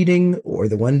the deleting or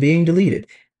the one being deleted,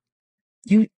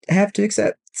 you have to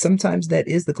accept sometimes that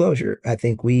is the closure. I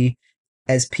think we,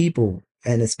 as people,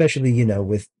 and especially,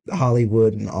 with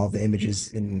Hollywood and all the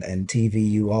images and TV,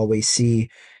 you always see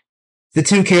the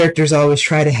two characters always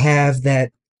try to have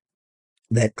that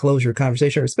closure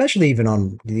conversation, especially even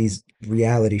on these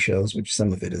reality shows, which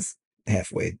some of it is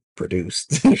halfway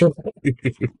produced.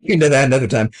 That another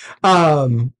time.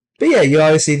 But yeah, you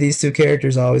always see these two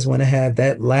characters always want to have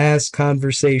that last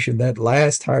conversation, that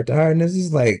last heart to heart, and this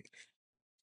is like,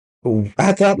 oh,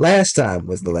 I thought last time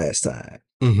was the last time,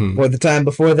 Hmm. or the time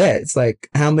before that. It's like,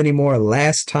 how many more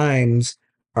last times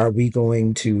are we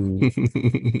going to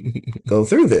go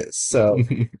through this? So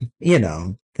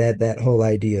that whole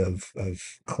idea of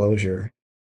closure.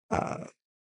 Uh,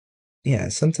 yeah,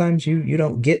 sometimes you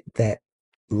don't get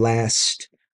last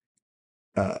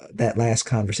that last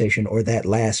conversation or that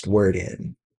last word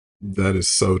in. That is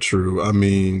so true. I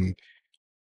mean,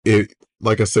 it,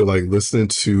 like I said, like listening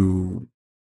to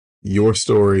your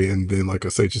story, and then, like I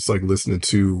say, just like listening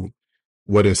to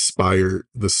what inspired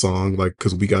the song, like,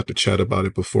 because we got to chat about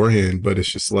it beforehand, but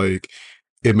it's just like,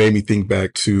 it made me think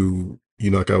back to,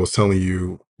 like I was telling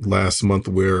you last month,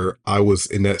 where I was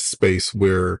in that space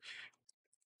where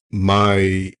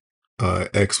my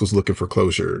ex was looking for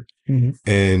closure, Hmm.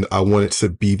 and I wanted to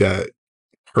be that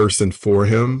person for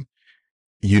him.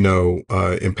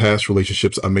 In past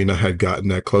relationships, I may not have gotten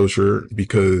that closure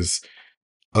because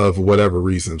of whatever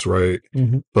reasons, right?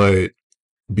 Hmm. But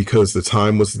because the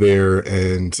time was there,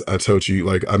 and I told you,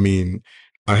 like, I mean,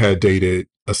 I had dated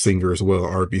a singer as well,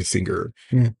 R&B singer.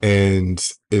 Yeah. And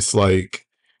it's like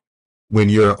when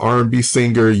you're an R&B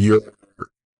singer, you're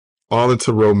all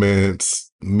into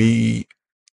romance. Me,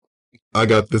 I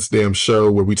got this damn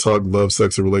show where we talk love,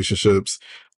 sex, and relationships.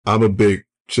 I'm a big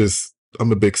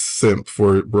I'm a big simp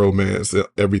for romance and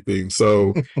everything.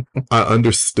 So I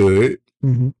understood,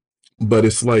 Hmm. but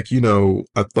it's like,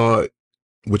 I thought,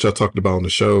 which I talked about on the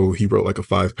show, he wrote like a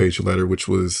 5-page letter, which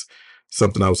was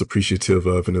something I was appreciative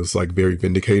of, and it was like very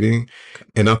vindicating.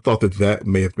 And I thought that that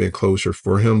may have been closure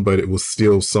for him, but it was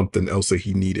still something else that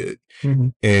he needed. Hmm.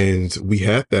 And we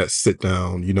had that sit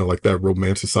down, like that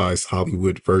romanticized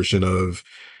Hollywood version of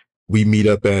we meet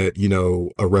up at,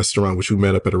 a restaurant, which we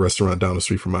met up at a restaurant down the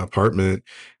street from my apartment.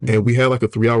 And Hmm. we had like a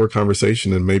 3-hour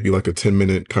conversation and maybe like a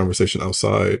 10-minute conversation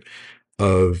outside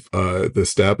of the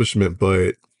establishment.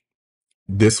 But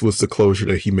this was the closure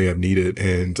that he may have needed.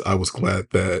 And I was glad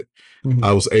that Hmm.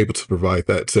 I was able to provide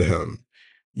that to him,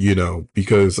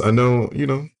 because I know,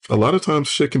 a lot of times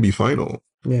shit can be final.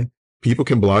 Yeah. People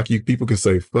can block you. People can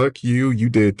say, fuck you, you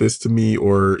did this to me.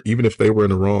 Or even if they were in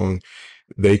the wrong,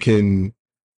 they can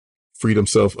free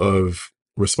themselves of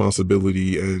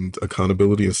responsibility and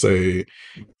accountability and say,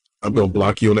 I'm going to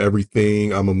block you on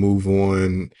everything. I'm going to move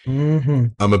on. Hmm.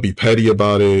 I'm going to be petty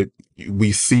about it.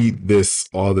 We see this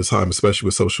all the time, especially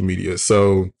with social media.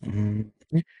 So Hmm.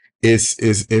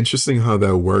 it's interesting how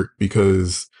that worked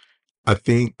because I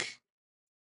think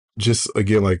just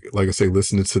again, like I say,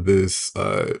 listening to this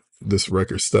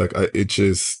record stuck, it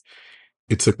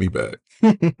took me back.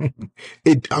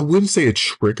 I wouldn't say it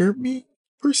triggered me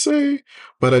per se,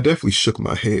 but I definitely shook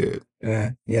my head.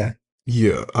 Yeah.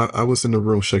 Yeah, I was in the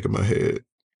room shaking my head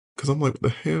because I'm like, what the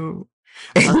hell?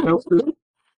 I know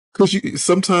because you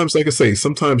sometimes, like I say,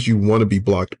 sometimes you want to be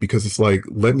blocked because it's like,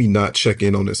 let me not check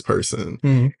in on this person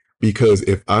Hmm. because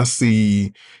if I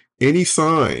see any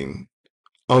sign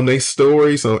on their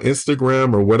stories on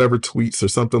Instagram or whatever tweets or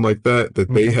something like that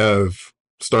that they Hmm. have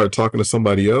started talking to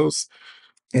somebody else,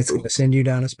 It's gonna send you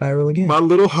down a spiral again. my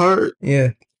little heart, Yeah.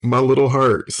 my little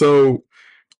heart. So,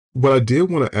 what I did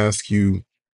want to ask you,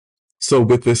 so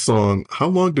with this song, how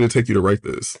long did it take you to write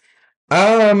this?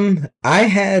 I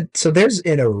had so there's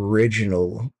an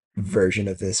original version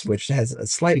of this which has a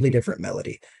slightly different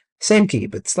melody. Same key,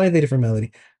 but slightly different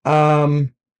melody.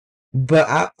 Um,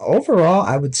 but overall,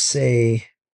 I would say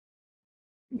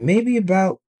maybe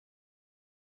about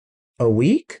a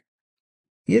week,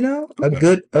 a Okay.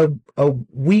 good a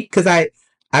week because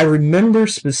I remember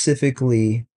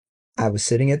specifically I was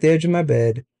sitting at the edge of my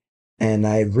bed and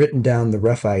I had written down the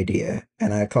rough idea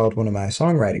and I called one of my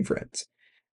songwriting friends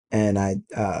and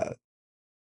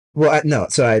no,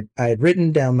 so I had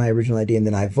written down my original idea and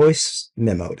then I voice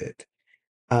memoed it.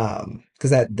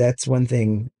 Because that's one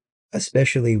thing,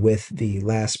 especially with the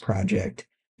last project,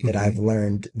 that Hmm. I've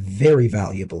learned very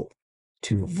valuable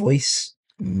to voice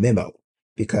memo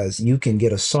because you can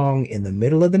get a song in the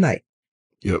middle of the night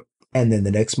Yep. and then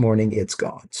the next morning it's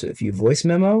gone. So if you voice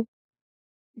memo,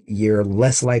 you're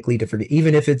less likely to forget,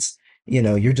 even if it's,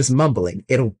 you're just mumbling,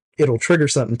 it'll trigger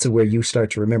something to where you start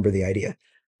to remember the idea.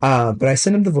 But I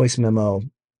sent him the voice memo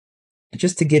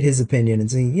just to get his opinion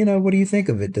and see, what do you think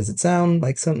of it? Does it sound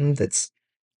like something that's,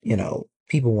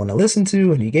 people want to listen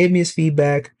to? And he gave me his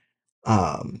feedback.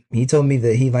 He told me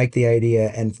that he liked the idea.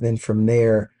 And then from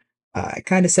there, I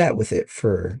kind of sat with it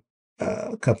for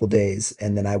a couple days.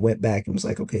 And then I went back and was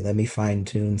like, okay, let me fine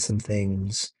tune some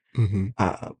things. Hmm.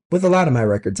 With a lot of my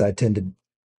records,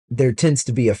 there tends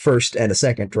to be a first and a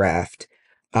second draft.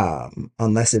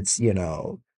 Unless it's,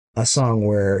 a song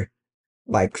where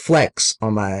like Flex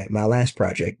on my last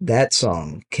project, that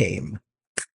song came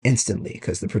instantly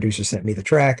because the producer sent me the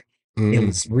track. It Mm.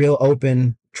 was real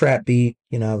open trap beat.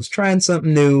 I was trying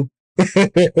something new.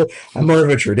 I'm more of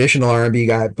a traditional R&B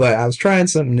guy, but I was trying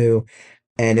something new,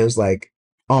 and it was like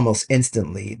almost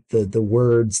instantly the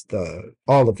words, the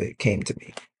all of it came to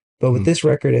me. But with Mm. this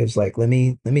record, it was like let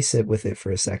me sit with it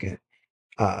for a second.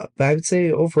 But I would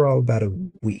say overall about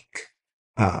week,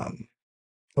 um,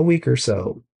 a week or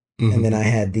so, and then Hmm. I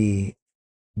had the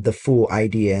full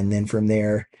idea. And then from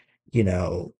there, you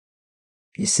know,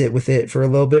 you sit with it for a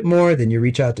little bit more, then you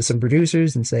reach out to some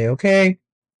producers and say, okay.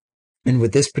 And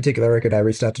with this particular record, I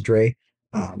reached out to Dre,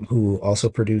 who also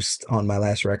produced on my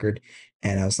last record.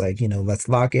 And I was like, let's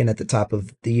lock in at the top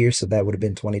of the year. So that would have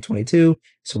been 2022.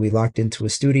 So we locked into a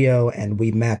studio and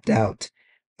we mapped out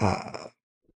uh,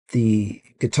 the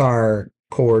guitar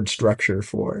chord structure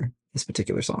for this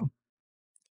particular song.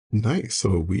 Nice.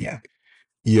 So Yeah.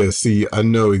 yeah, see, I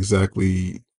know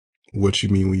exactly what you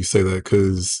mean when you say that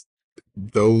because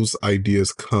those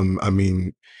ideas come, I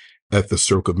mean, at the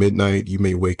stroke of midnight, you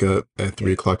may wake up at Yeah.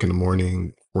 3 o'clock in the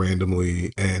morning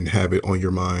randomly and have it on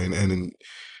your mind. And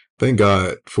thank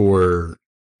God for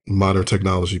modern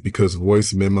technology because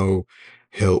voice memo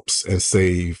helps and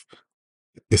save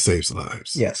it saves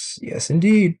lives. Yes, yes,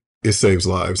 indeed. It saves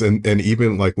lives. And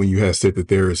even like when you had said that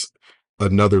there's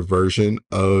another version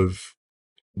of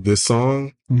this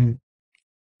song, Mhm.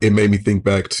 it made me think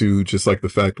back to just like the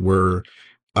fact where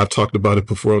I've talked about it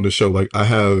before on the show. Like I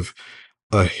have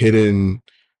a hidden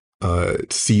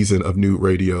season of Nude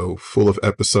Radio full of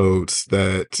episodes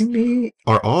that You mean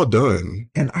are all done.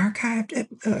 an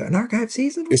archived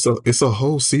season? It's a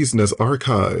whole season that's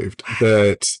archived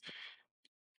that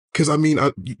because I mean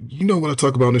you know what I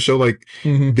talk about on the show, like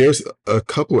Hmm. there's a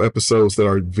couple episodes that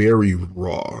are very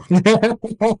raw.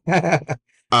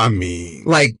 I mean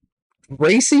Like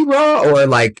racy raw or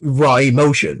like raw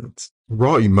emotions?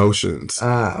 raw emotions.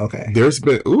 Ah, okay. There's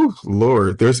been ooh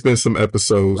Lord, there's been some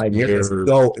episodes Like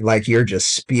where you're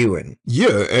just spewing. yeah,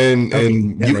 Okay, and that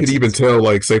you could makes even sense. tell,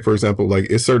 like, say for example, like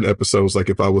it's certain episodes, like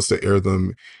if I was to air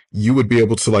them, you would be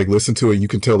able to like listen to it, and you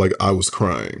can tell like I was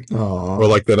crying. Or Oh,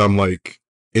 like that I'm like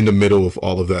in the middle of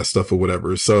all of that stuff or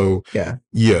whatever. So yeah,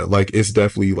 yeah, like it's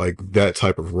definitely like that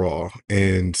type of raw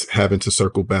and having to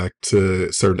circle back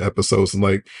to certain episodes and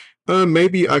like,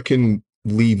 maybe I can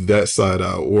leave that side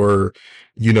out. Or,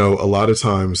 you know, a lot of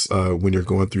times, when you're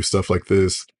going through stuff like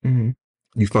this, hmm,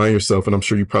 you find yourself, and I'm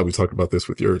sure you probably talked about this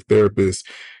with your therapist,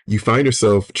 you find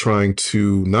yourself trying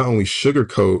to not only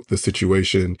sugarcoat the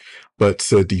situation, but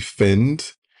to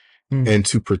defend hmm. and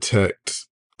to protect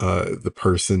the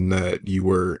person that you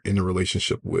were in a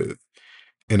relationship with.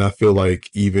 And I feel like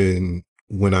even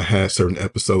when I had certain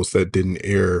episodes that didn't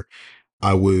air,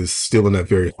 I was still in that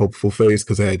very hopeful phase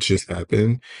because it had just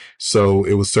happened. So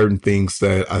it was certain things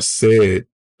that I said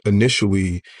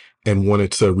initially and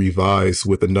wanted to revise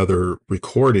with another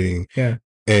recording Yeah,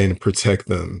 and protect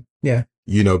them, yeah.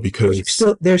 you know, But because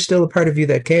there's still a part of you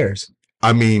that cares.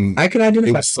 I mean, I can it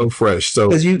identify was so fresh. So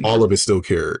because all of it still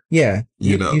cared, yeah,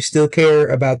 you you know. still care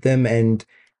about them, and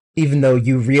even though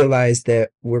you realize that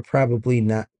we're probably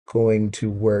not going to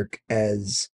work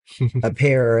as a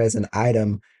pair or as an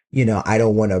item, I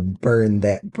don't want to burn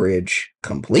that bridge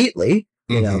completely.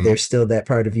 Hmm. There's still that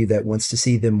part of you that wants to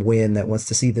see them win, that wants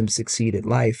to see them succeed at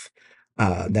life,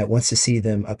 that wants to see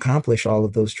them accomplish all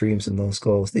of those dreams and those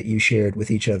goals that you shared with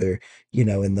each other,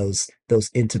 in those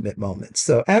intimate moments.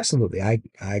 So absolutely,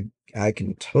 I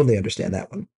can totally understand that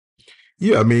one.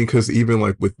 Yeah, I mean, because even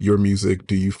like with your music,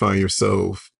 do you find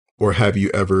yourself, or have you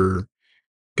ever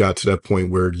got to that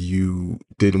point where you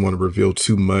didn't want to reveal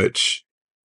too much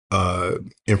uh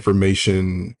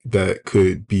information that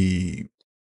could be,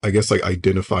 I guess, like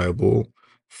identifiable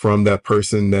from that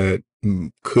person that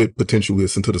could potentially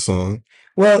listen to the song?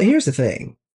 Well, here's the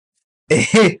thing.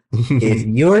 If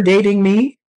you're dating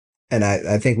me, and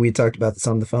I think we talked about this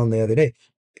on the phone the other day,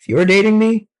 if you're dating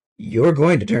me, you're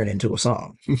going to turn into a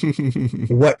song.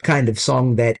 What kind of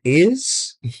song that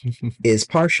is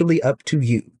partially up to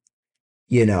you.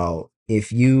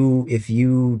 If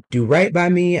you do right by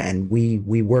me and we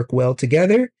work well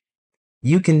together,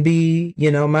 you can be,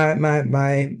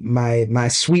 my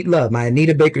sweet love, my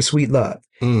Anita Baker sweet love.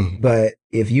 Mm. But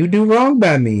if you do wrong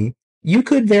by me, you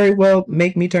could very well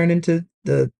make me turn into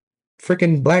the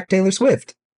freaking Black Taylor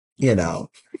Swift, you know.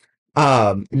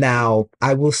 Now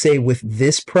I will say with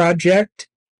this project,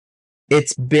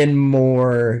 it's been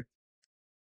more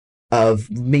of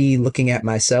me looking at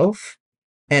myself,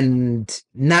 and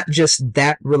not just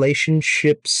that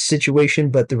relationship situation,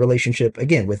 but the relationship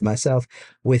again with myself,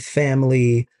 with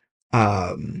family,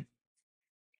 um,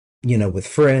 with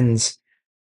friends.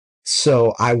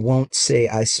 So I won't say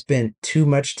I spent too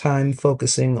much time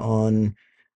focusing on,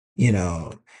 you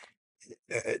know,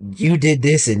 you did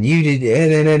this and you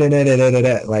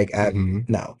did like I Hmm.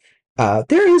 no.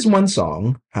 There is one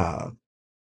song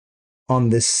on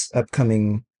this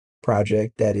upcoming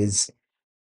project that is,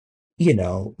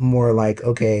 more like,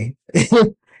 okay,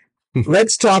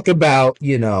 let's talk about,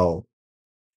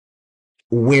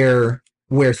 where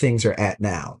things are at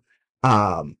now.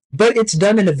 But it's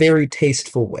done in a very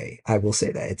tasteful way. I will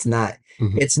say that it's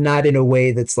not in a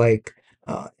way that's like,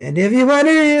 and if you want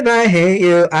it, I hate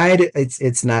you.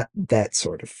 It's not that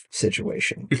sort of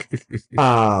situation.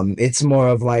 It's more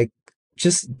of like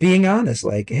just being honest,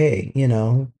 like, hey,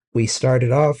 we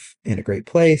started off in a great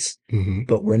place, Hmm.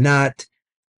 but we're not,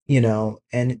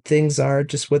 and things are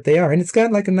just what they are. And it's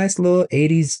got like a nice little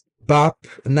 80s bop,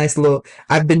 a nice little,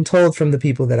 I've been told from the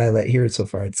people that I let hear it so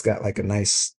far, it's got like a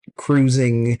nice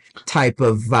cruising type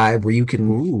of vibe where you can,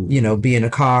 Ooh. be in a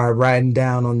car riding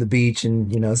down on the beach.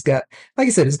 And, it's got, like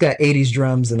I said, it's got 80s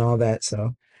drums and all that.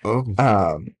 So, Oh.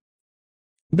 um,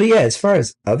 but yeah, as far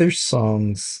as other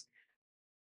songs,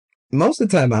 most of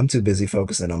the time I'm too busy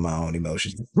focusing on my own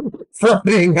emotions. For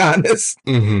being honest,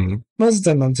 Hmm. most of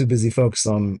the time I'm too busy focused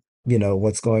on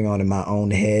what's going on in my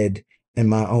own head and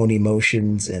my own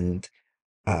emotions, and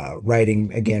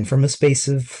writing again from a space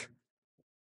of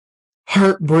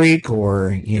heartbreak,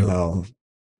 or Yep.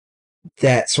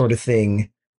 that sort of thing.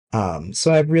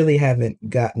 So I really haven't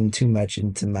gotten too much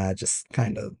into my just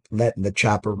kind of letting the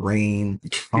chopper rain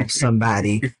on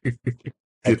somebody.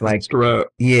 Get the Like, strap.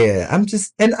 yeah, I'm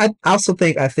just, and I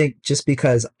think just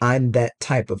because I'm that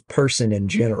type of person in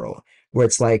general, where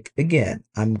it's like, again,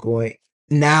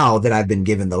 now that I've been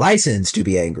given the license to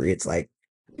be angry, it's like,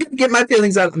 get my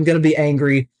feelings out. I'm going to be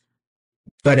angry.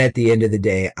 But at the end of the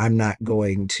day, I'm not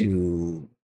going to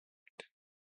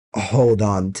hold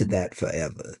on to that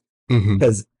forever, Hmm.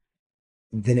 because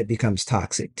then it becomes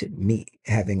toxic to me,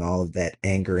 having all of that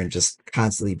anger and just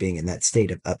constantly being in that state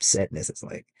of upsetness. It's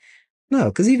like, no,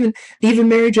 because even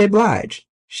Mary J. Blige,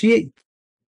 she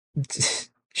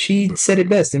said it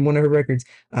best in one of her records.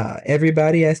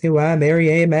 Everybody asking why Mary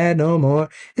ain't mad no more.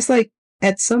 It's like,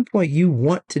 at some point you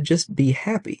want to just be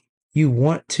happy. You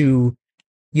want to,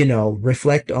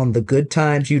 reflect on the good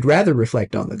times. You'd rather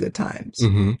reflect on the good times,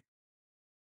 Hmm.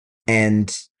 and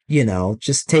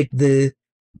just take the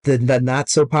not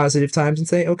so positive times and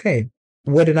say, okay,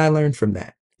 what did I learn from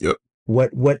that? Yep.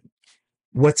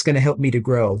 What's going to help me to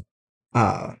grow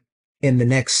uh in the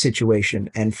next situation?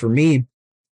 And for me,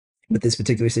 with this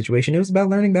particular situation, it was about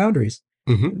learning boundaries.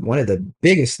 Hmm. One of the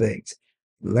biggest things,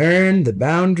 learn the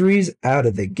boundaries out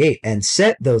of the gate and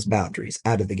set those boundaries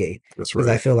out of the gate. That's Because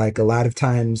I right. feel like a lot of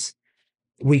times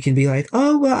we can be like,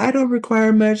 oh, well, I don't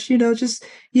require much, just,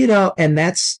 and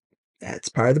that's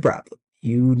part of the problem.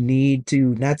 You need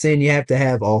to, not saying you have to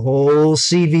have a whole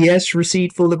CVS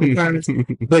receipt full of requirements,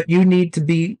 but you need to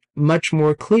be much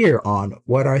more clear on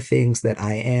what are things that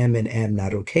I am and am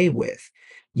not okay with.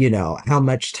 How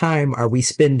much time are we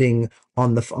spending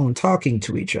on the phone talking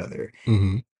to each other?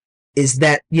 Hmm. Is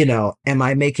that, am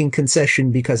I making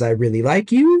concession because I really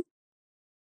like you?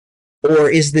 Or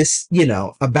is this,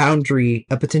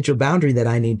 a potential boundary that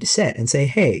I need to set and say,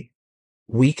 hey,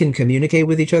 we can communicate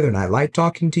with each other and I like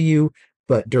talking to you,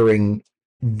 but during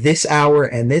this hour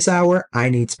and this hour, I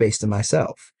need space to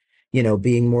myself.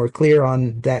 Being more clear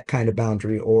on that kind of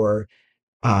boundary, or,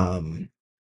 um,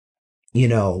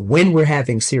 when we're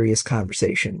having serious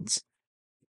conversations,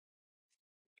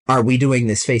 are we doing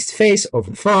this face to face, over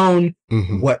the phone?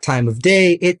 Hmm. What time of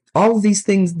day? All of these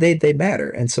things, they matter.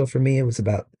 And so for me, it was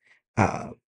about, uh,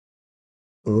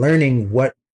 learning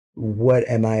what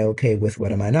am I okay with,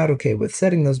 what am I not okay with,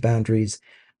 setting those boundaries,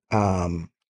 um,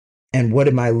 and what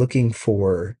am I looking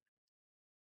for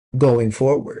going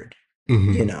forward. You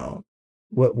Hmm. know,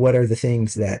 what are the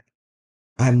things that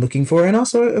I'm looking for, and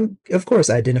also, of course,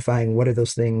 identifying what are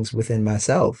those things within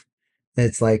myself.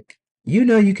 It's like,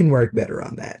 you can work better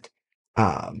on that.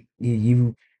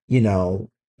 You know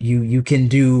you can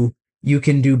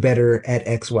do better at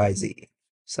XYZ.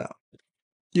 So.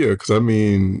 Yeah, because I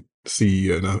mean,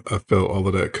 see, and I felt all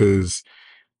of that because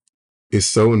it's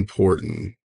so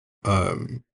important.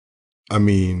 Um, I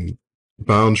mean,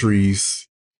 boundaries,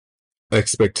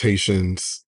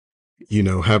 expectations,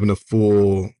 having a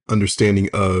full understanding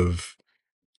of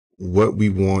what we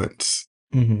want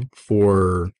Hmm.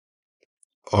 for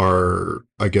our,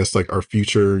 I guess, like our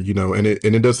future, and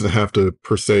it doesn't have to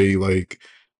per se, like,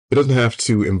 it doesn't have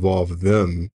to involve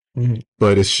them, Hmm.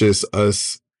 but it's just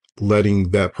us letting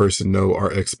that person know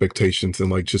our expectations and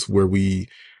like just where we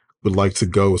would like to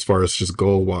go as far as just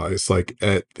goal wise. Like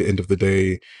at the end of the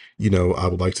day, I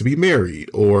would like to be married,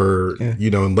 or, Yeah.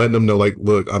 and letting them know, like,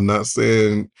 look, I'm not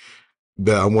saying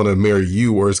that I want to marry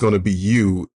you or it's going to be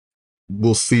you.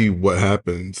 We'll see what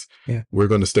happens. Yeah. We're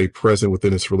going to stay present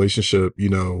within this relationship,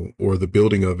 or the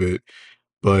building of it.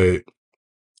 But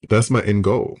that's my end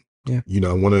goal. Yeah.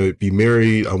 I want to be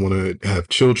married. I want to have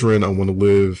children. I want to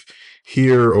live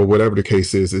here, or whatever the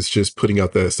case is. It's just putting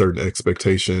out that certain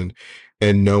expectation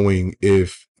and knowing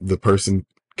if the person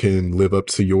can live up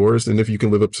to yours and if you can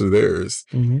live up to theirs,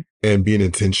 Hmm. and being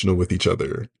intentional with each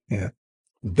other. Yeah.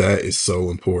 That is so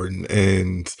important.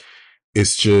 And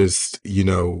it's just,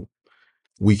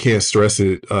 we can't stress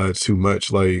it too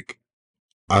much. Like,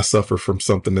 I suffer from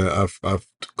something that I've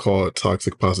called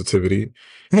toxic positivity,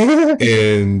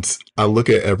 and I look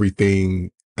at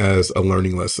everything as a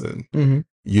learning lesson. Hmm.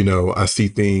 I see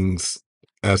things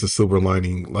as a silver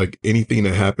lining. Like anything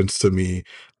that happens to me,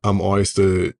 I'm always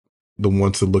the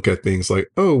one to look at things like,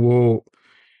 oh well,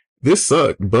 this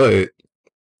sucked, but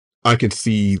I can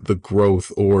see the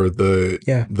growth or the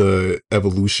Yeah. the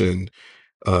evolution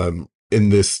in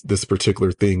this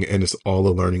particular thing, and it's all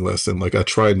a learning lesson. Like I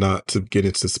try not to get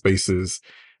into spaces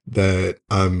that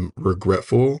I'm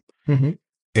regretful, Hmm.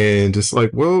 And it's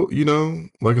like, well,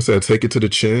 like I said, take it to the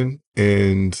chin.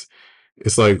 And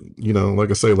it's like, like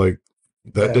I say, like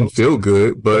that That didn't old feel school,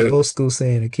 good, that but old school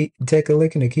saying, to keep take a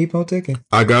licking and keep on ticking.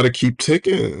 I got to keep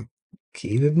ticking.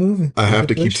 Keep it moving. I Keep have it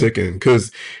to keep pushing. ticking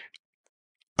because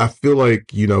I feel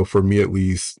like, for me at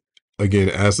least, again,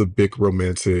 as a big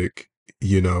romantic,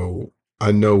 you know,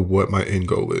 I know what my end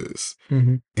goal is.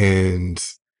 Hmm. And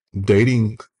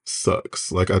dating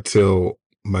sucks. Like I tell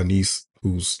my niece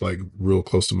who's like real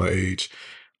close to my age,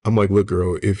 I'm like, look,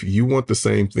 girl, if you want the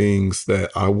same things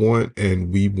that I want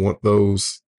and we want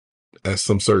those at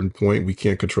some certain point, we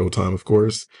can't control time, of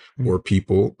course, or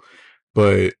people.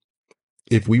 But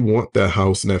if we want that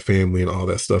house and that family and all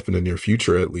that stuff in the near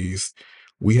future, at least,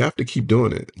 we have to keep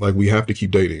doing it. Like we have to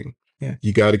keep dating. Yeah.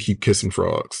 You got to keep kissing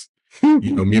frogs. Me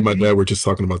and my dad were just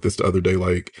talking about this the other day.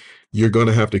 Like, you're going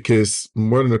to have to kiss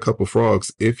more than a couple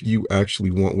frogs if you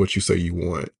actually want what you say you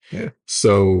want. Yeah.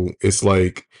 So it's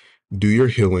like, do your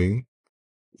healing,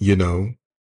 you know,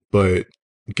 but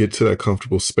get to that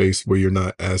comfortable space where you're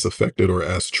not as affected or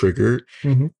as triggered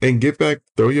Hmm. and get back,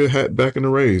 throw your hat back in the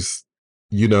race.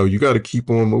 You got to keep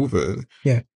on moving,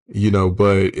 Yeah.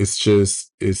 but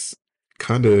it's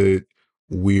kind of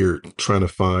weird trying to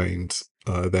find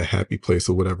that happy place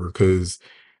or whatever. Cause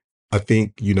I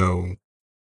think,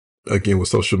 again, with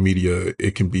social media,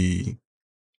 it can be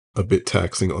a bit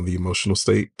taxing on the emotional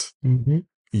state. Hmm.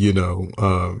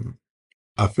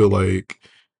 I feel like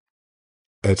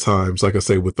at times, like I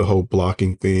say, with the whole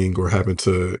blocking thing or having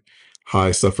to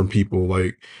hide stuff from people,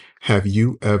 like, have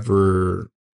you ever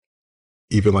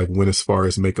even like went as far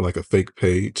as making like a fake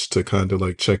page to kind of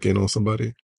like check in on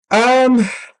somebody? Um,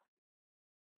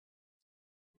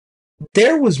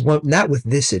 there was one, not with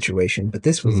this situation, but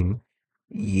this was Mhm.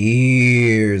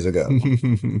 years ago.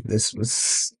 This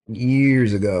was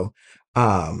years ago.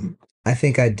 Um, I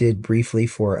think I did briefly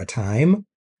for a time.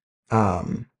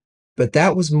 Um, but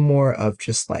that was more of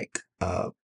just like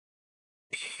a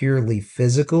purely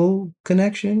physical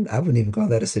connection. I wouldn't even call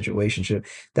that a situationship.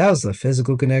 That was a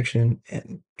physical connection,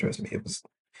 and trust me, it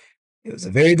was a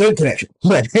very good connection.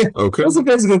 But it Okay. was a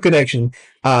physical connection.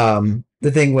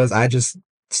 The thing was, I just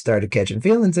started catching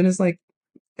feelings, and it's like,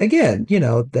 again,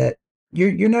 that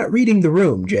you're not reading the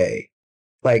room, Jay.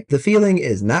 Like the feeling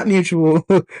is not mutual.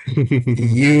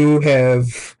 You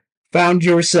have found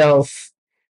yourself,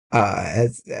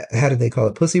 as how do they call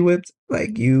it, pussy whipped?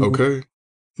 Like Okay.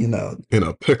 you know, In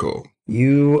a pickle.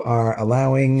 you are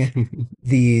allowing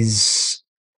these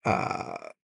uh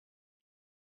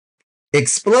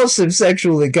explosive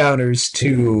sexual encounters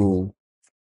to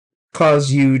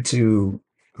cause you to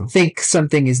think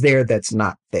something is there that's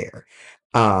not there.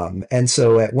 And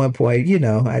so at one point,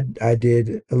 I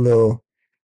did a little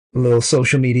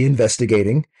social media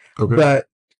investigating, Okay. but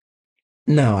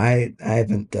no, I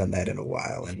haven't done that in a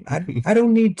while, and I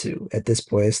don't need to at this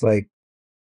point. It's like,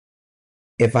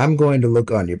 if I'm going to look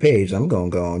on your page, I'm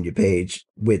going to go on your page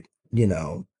with, you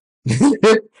know,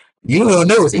 you don't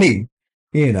know it's me,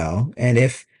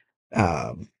 and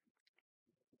um,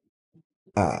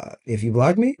 if you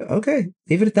block me, okay,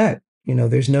 leave it at that.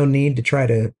 There's no need to try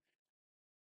to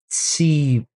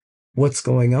see what's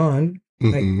going on.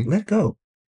 Like, Hmm. let go.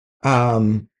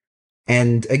 Um,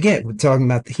 and again, we're talking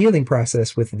about the healing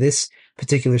process with this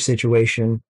particular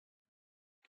situation.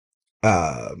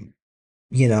 Um,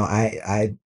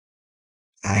 I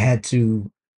had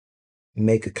to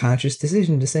make a conscious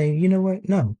decision to say, you know what?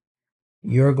 No,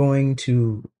 you're going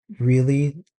to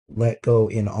really let go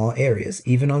in all areas,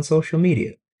 even on social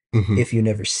media. Hmm. If you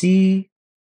never see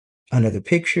another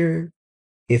picture,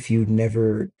 if you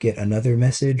never get another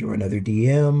message or another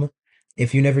DM,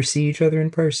 if you never see each other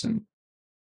in person,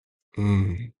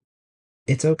 Mm.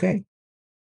 it's okay.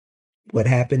 What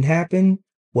happened, happened.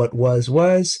 What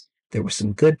was. There were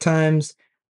some good times,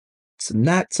 some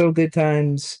not so good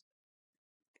times.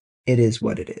 It is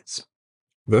what it is.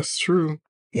 That's true.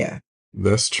 Yeah.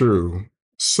 That's true.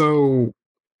 So,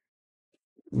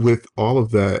 with all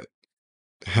of that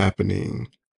happening,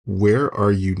 where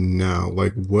are you now?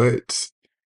 Like, what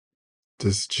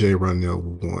does JeRonelle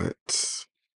want?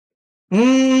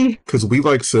 Mm, Because we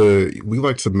like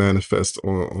to manifest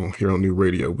on here on New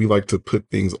Radio. We like to put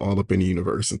things all up in the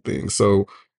universe and things. So,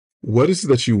 what is it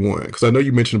that you want? Because I know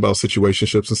you mentioned about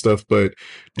situationships and stuff, but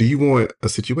do you want a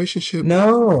situationship or a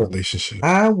no, relationship?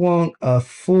 I want a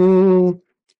full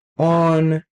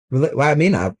on. Well, I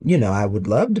mean, I would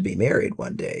love to be married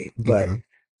one day, but Okay.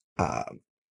 um,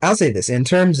 I'll say this in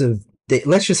terms of,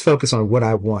 let's just focus on what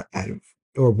I want out of,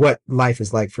 or what life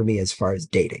is like for me as far as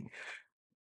dating.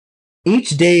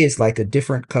 Each day is like a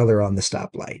different color on the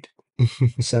stoplight.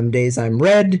 Some days I'm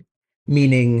red,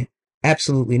 meaning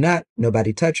absolutely not.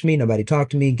 Nobody touch me. Nobody talk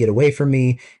to me. Get away from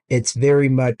me. It's very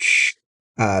much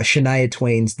Shania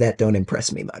Twain's "That Don't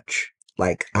Impress Me Much."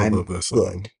 Like, I I'm love that song.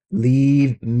 good.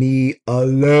 Leave me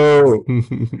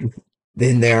alone.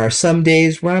 Then there are some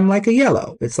days where I'm like a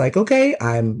yellow. It's like, okay,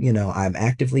 I'm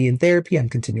actively in therapy. I'm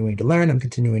continuing to learn. I'm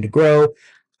continuing to grow.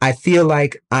 I feel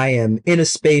like I am in a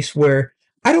space where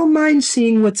I don't mind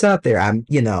seeing what's out there.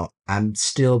 I'm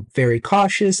still very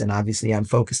cautious and obviously I'm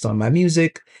focused on my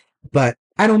music, but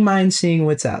I don't mind seeing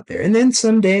what's out there. And then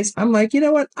some days I'm like, you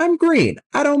know what? I'm green.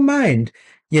 I don't mind,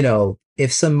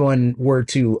 if someone were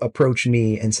to approach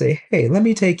me and say, hey, let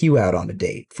me take you out on a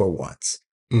date for once.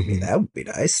 I mean, Hmm. that would be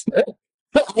nice.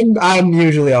 I'm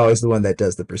usually always the one that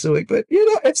does the pursuing, but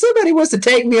if somebody wants to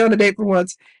take me on a date for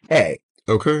once, hey,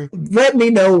 Okay. let me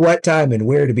know what time and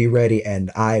where to be ready, and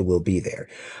I will be there.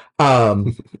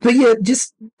 But yeah,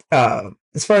 just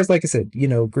as far as like I said,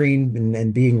 green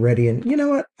and being ready, and you know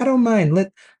what, I don't mind.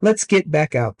 Let's get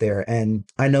back out there, and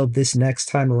I know this next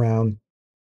time around,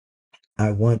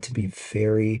 I want to be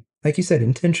very, like you said,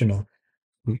 intentional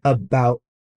about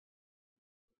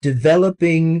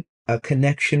developing a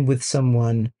connection with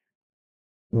someone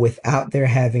without there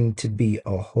having to be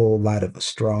a whole lot of a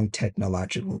strong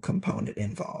technological component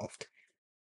involved.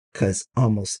 Because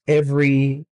almost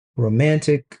every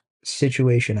romantic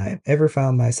situation I have ever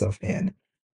found myself in,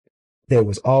 there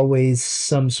was always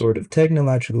some sort of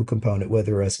technological component,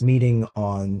 whether us meeting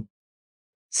on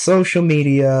social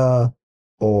media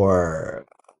or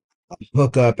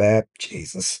hookup app,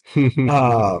 Jesus,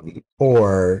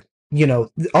 or,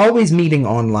 always meeting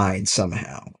online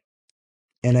somehow.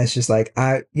 And that's just like,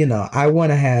 I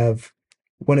want to have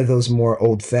one of those more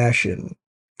old fashioned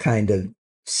kind of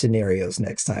scenarios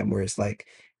next time where it's like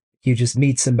you just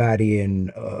meet somebody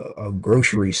in a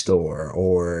grocery store,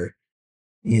 or,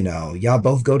 y'all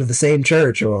both go to the same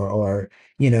church, or,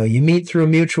 you meet through a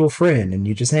mutual friend and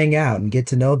you just hang out and get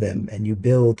to know them and you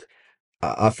build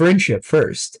a friendship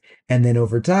first. And then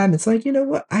over time, it's like, you know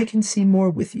what? I can see more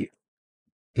with you.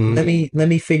 Mm. Let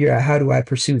me figure out, how do I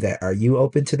pursue that? Are you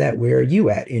open to that? Where are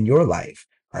you at in your life?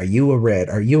 Are you a red?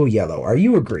 Are you a yellow? Are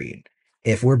you a green?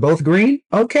 If we're both green,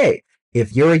 okay.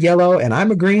 If you're a yellow and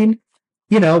I'm a green,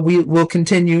 we will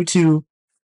continue to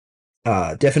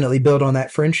definitely build on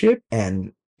that friendship,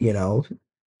 and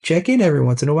check in every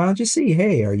once in a while and just see,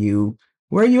 hey,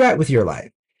 where are you at with your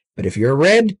life? But if you're a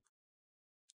red,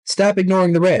 stop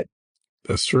ignoring the red.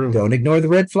 That's true. Don't ignore the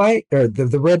red flag, or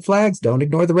the red flags. Don't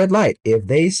ignore the red light. If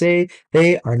they say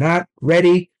they are not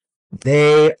ready,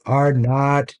 they are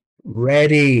not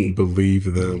ready.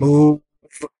 Believe them. Move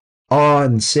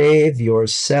on. Save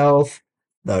yourself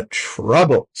the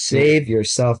trouble. Save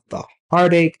yourself the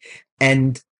heartache,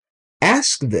 and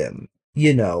ask them,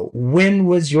 when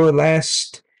was your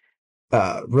last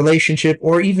relationship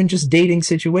or even just dating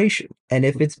situation? And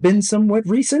if it's been somewhat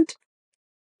recent,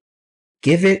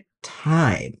 give it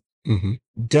time. Hmm.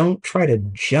 Don't try to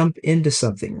jump into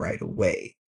something right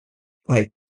away.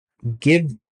 Like,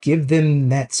 give give them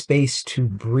that space to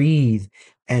breathe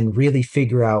and really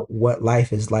figure out what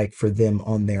life is like for them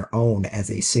on their own as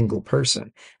a single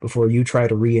person before you try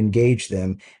to re-engage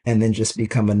them and then just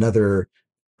become another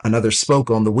spoke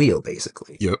on the wheel,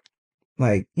 basically. Yep.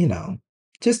 Like,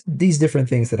 just these different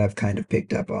things that I've kind of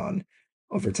picked up on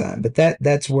over time. But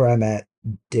that's where I'm at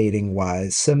dating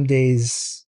wise. Some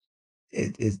days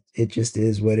it just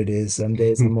is what it is. Some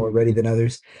days I'm more ready than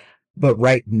others. But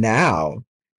right now,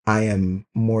 I am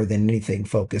more than anything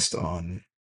focused on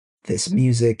this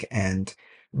music and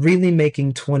really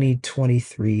making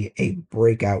 2023 a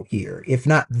breakout year. If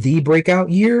not the breakout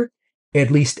year,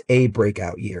 at least a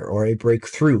breakout year or a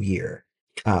breakthrough year.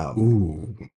 Um,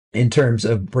 Ooh. in terms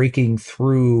of breaking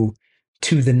through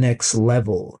to the next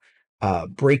level,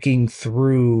 breaking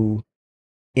through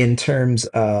in terms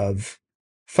of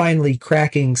finally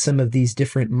cracking some of these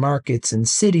different markets and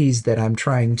cities that I'm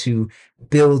trying to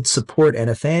build support and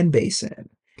a fan base in.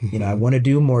 I Hmm. want to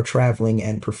do more traveling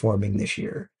and performing this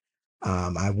year.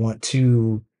 I want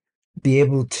to be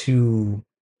able to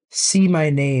see my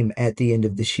name at the end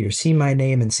of this year, see my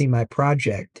name and see my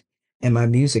project and my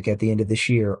music at the end of this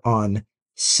year on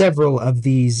several of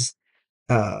these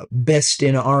best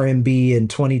in R&B in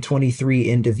 2023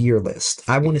 end of year list.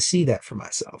 I want to see that for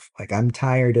myself. Like, I'm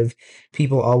tired of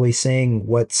people always saying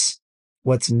what's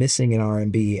missing in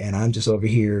R&B, and I'm just over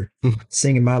here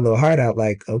singing my little heart out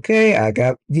like, okay, I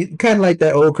got, kind of like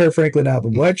that old Kurt Franklin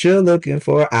album, what you're looking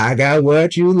for, I got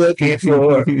what you looking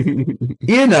for.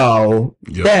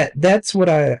 Yep. That's what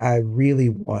I really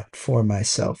want for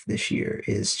myself this year,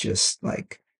 is just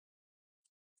like,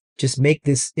 just make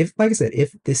this, if, like I said,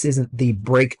 if this isn't the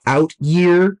breakout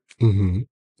year, Hmm.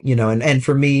 and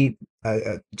for me,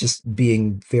 just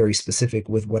being very specific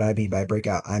with what I mean by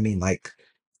breakout, I mean like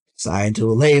signed to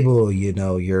a label,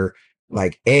 you're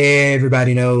like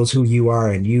everybody knows who you are,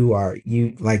 and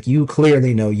you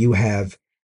clearly know you have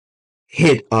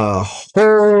hit a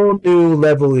whole new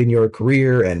level in your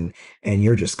career, and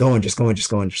you're just going, just going, just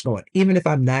going, just going. Even if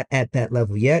I'm not at that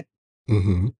level yet,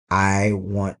 Mm-hmm. I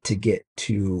want to get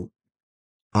to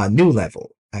a new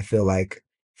level. I feel like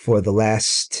for the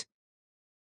last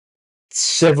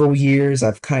several years,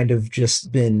 I've kind of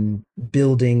just been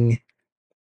building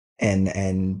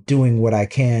and doing what I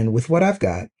can with what I've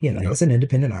got, Yep. as an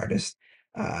independent artist.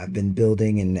 I've been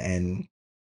building and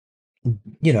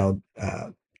you know, uh,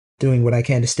 doing what I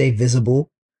can to stay visible.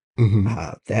 Mm-hmm.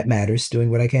 That matters. Doing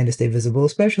what I can to stay visible,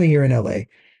 especially here in LA.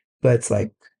 But it's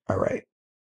like, all right,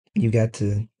 you got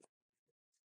to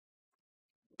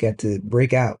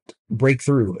break out, break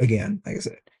through again, like I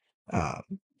said.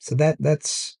 So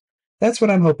that's what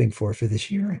I'm hoping for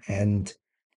this year, and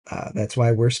that's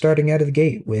why we're starting out of the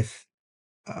gate with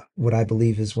what I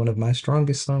believe is one of my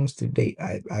strongest songs to date.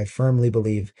 I firmly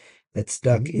believe that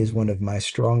Stuck is one Ooh. of my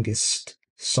strongest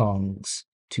songs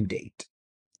to date.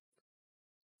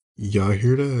 Y'all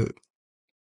hear that?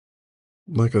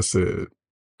 Like I said,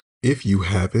 if you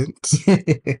haven't,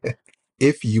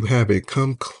 if you haven't,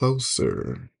 come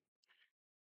closer.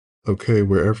 Okay,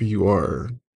 wherever you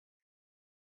are.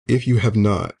 If you have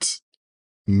not,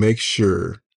 make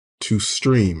sure to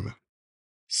stream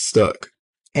Stuck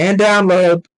And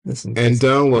download. Listen, and because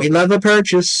download. we love a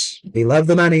purchase. We love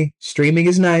the money. Streaming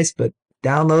is nice, but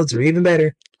downloads are even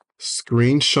better.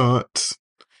 Screenshot,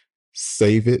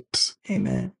 save it,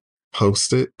 Amen.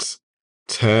 post it,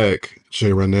 tag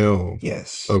JeRonelle.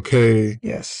 Yes. Okay,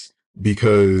 Yes.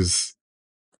 because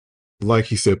like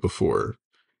he said before,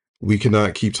 we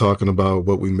cannot keep talking about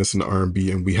what we miss in the R&B,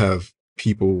 and we have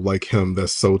people like him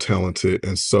that's so talented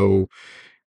and so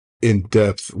in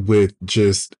depth with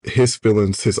just his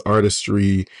feelings, his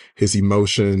artistry, his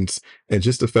emotions, and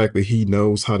just the fact that he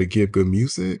knows how to give good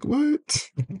music. What?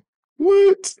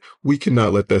 What? We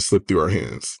cannot let that slip through our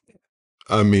hands.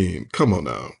 I mean, come on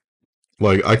now.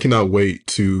 Like, I cannot wait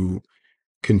to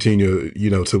continue,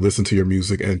 to listen to your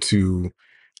music and to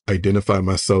identify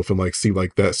myself and like see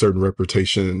like that certain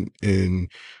reputation in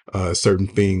certain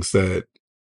things that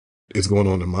is going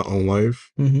on in my own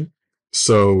life. Mm-hmm.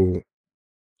 So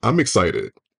I'm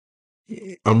excited.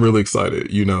 I'm really excited,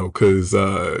 because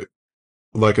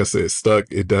like I said, Stuck,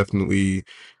 it definitely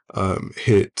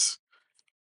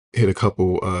hit a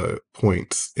couple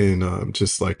points in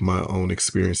just like my own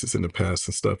experiences in the past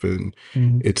and stuff, and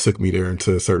Mm-hmm. it took me there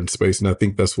into a certain space. And I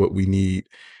think that's what we need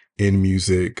in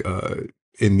music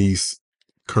in these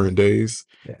current days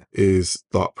Yeah. is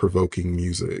thought-provoking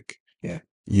music. Yeah.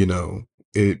 You know,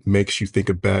 it makes you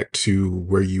think back to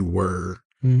where you were,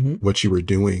 Mm-hmm. what you were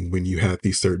doing when you had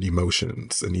these certain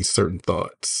emotions and these certain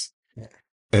thoughts. Yeah.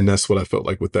 And that's what I felt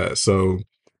like with that. So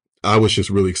I was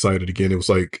just really excited again. It was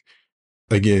like,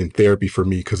 again, therapy for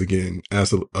me because, again,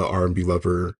 as a R&B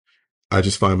lover, I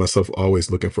just find myself always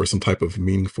looking for some type of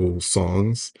meaningful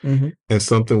songs Mm-hmm. and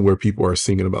something where people are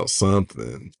singing about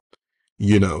something,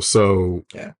 So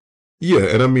Yeah. yeah,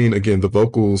 and I mean, again, the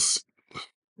vocals,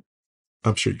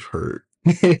 I'm sure you've heard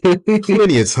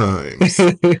plenty of times.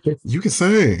 You can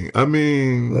sing. I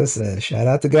mean, Listen, shout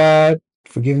out to God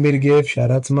for giving me the gift.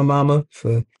 Shout out to my mama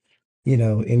for,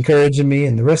 encouraging me,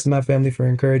 and the rest of my family for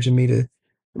encouraging me to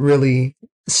really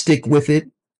stick with it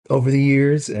over the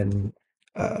years. And,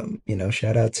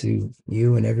 shout out to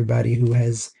you and everybody who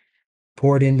has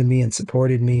poured into me and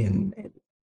supported me and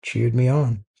cheered me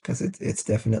on, because it's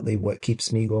definitely what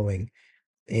keeps me going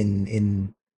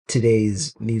in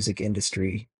today's music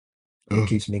industry. It uh,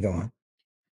 keeps me going.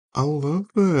 I love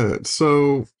that.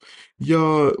 So,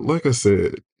 y'all, like I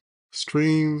said,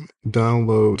 stream,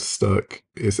 download, Stuck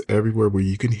is everywhere where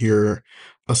you can hear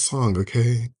a song,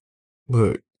 okay?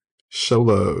 Look, show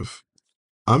love.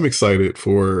 I'm excited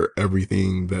for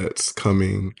everything that's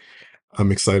coming.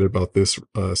 I'm excited about this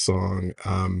song.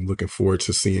 I'm looking forward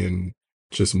to seeing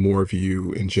just more of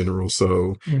you in general.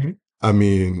 So, Hmm. I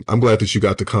mean, I'm glad that you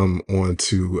got to come on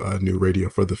to New Radio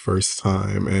for the first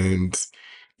time, and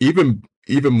even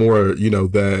more,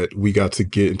 that we got to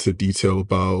get into detail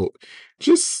about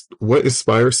just what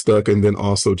inspires Stuck, and then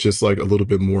also just like a little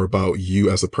bit more about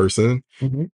you as a person.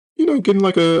 Hmm. Getting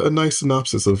like a nice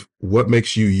synopsis of what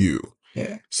makes you you.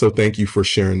 Yeah. So thank you for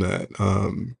sharing that.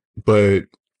 But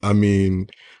I mean,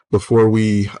 before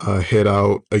we head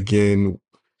out again,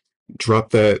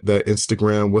 drop that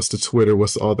Instagram. What's the Twitter?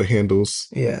 What's all the handles?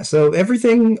 Yeah, so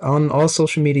everything on all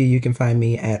social media, you can find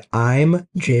me at I'm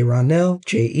JeRonelle,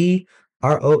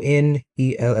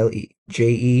 Ronelle.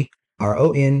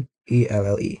 JeRonelle.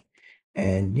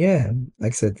 And yeah,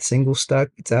 like I said, the single stuck.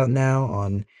 It's out now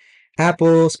on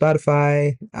Apple,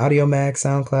 Spotify, Audio Max,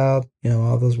 SoundCloud,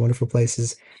 all those wonderful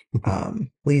places.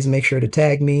 Please make sure to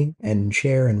tag me and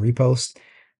share and repost.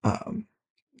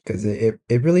 Because it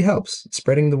really helps.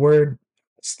 Spreading the word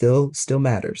still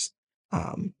matters.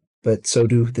 Um, but so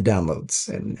do the downloads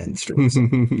and streams. So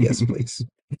yes, please.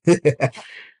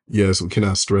 Yes, we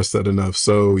cannot stress that enough.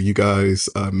 So you guys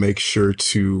make sure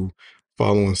to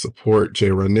follow and support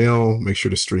JeRonelle. Make sure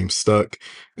to stream Stuck.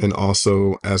 And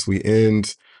also, as we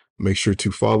end, make sure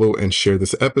to follow and share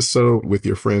this episode with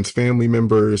your friends, family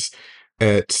members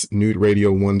at Nude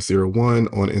Radio 101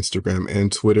 on Instagram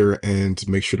and Twitter. And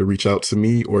make sure to reach out to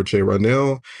me or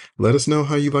JeRonelle. Let us know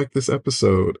how you like this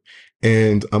episode.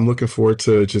 And I'm looking forward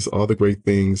to just all the great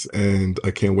things. And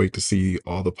I can't wait to see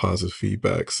all the positive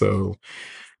feedback. So,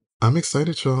 I'm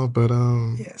excited, y'all, but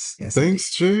Yes, yes, indeed.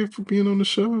 thanks, Jay, for being on the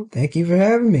show. Thank you for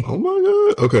having me. Oh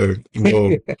my God. Okay.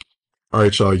 Well, all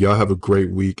right, y'all. Y'all have a great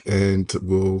week, and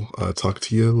we'll talk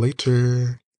to you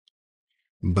later.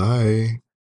 Bye.